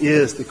cross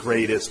is the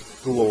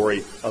greatest glory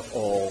of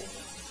all.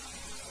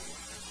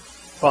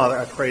 Father,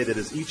 I pray that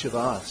as each of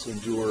us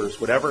endures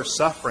whatever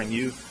suffering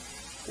you've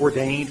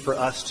ordained for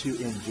us to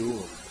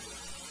endure,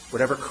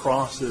 whatever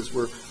crosses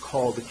we're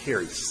called to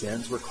carry,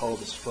 sins we're called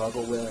to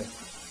struggle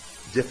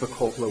with,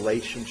 difficult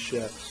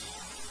relationships,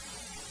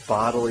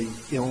 bodily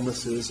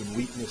illnesses and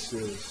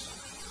weaknesses,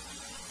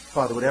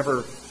 Father,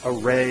 whatever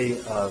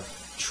array of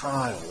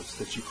trials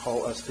that you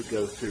call us to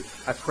go through,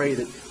 I pray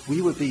that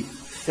we would be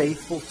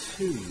faithful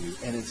to you,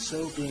 and in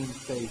so being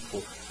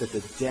faithful, that the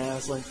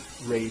dazzling,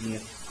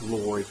 radiant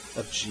glory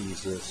of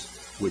Jesus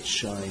would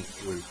shine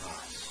through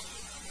us.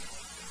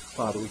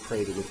 Father, we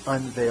pray that with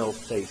unveiled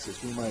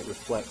faces we might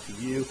reflect to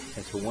you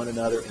and to one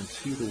another and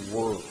to the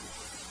world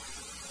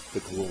the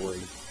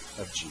glory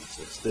of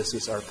Jesus. This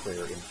is our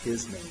prayer in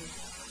His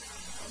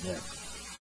name. Amen.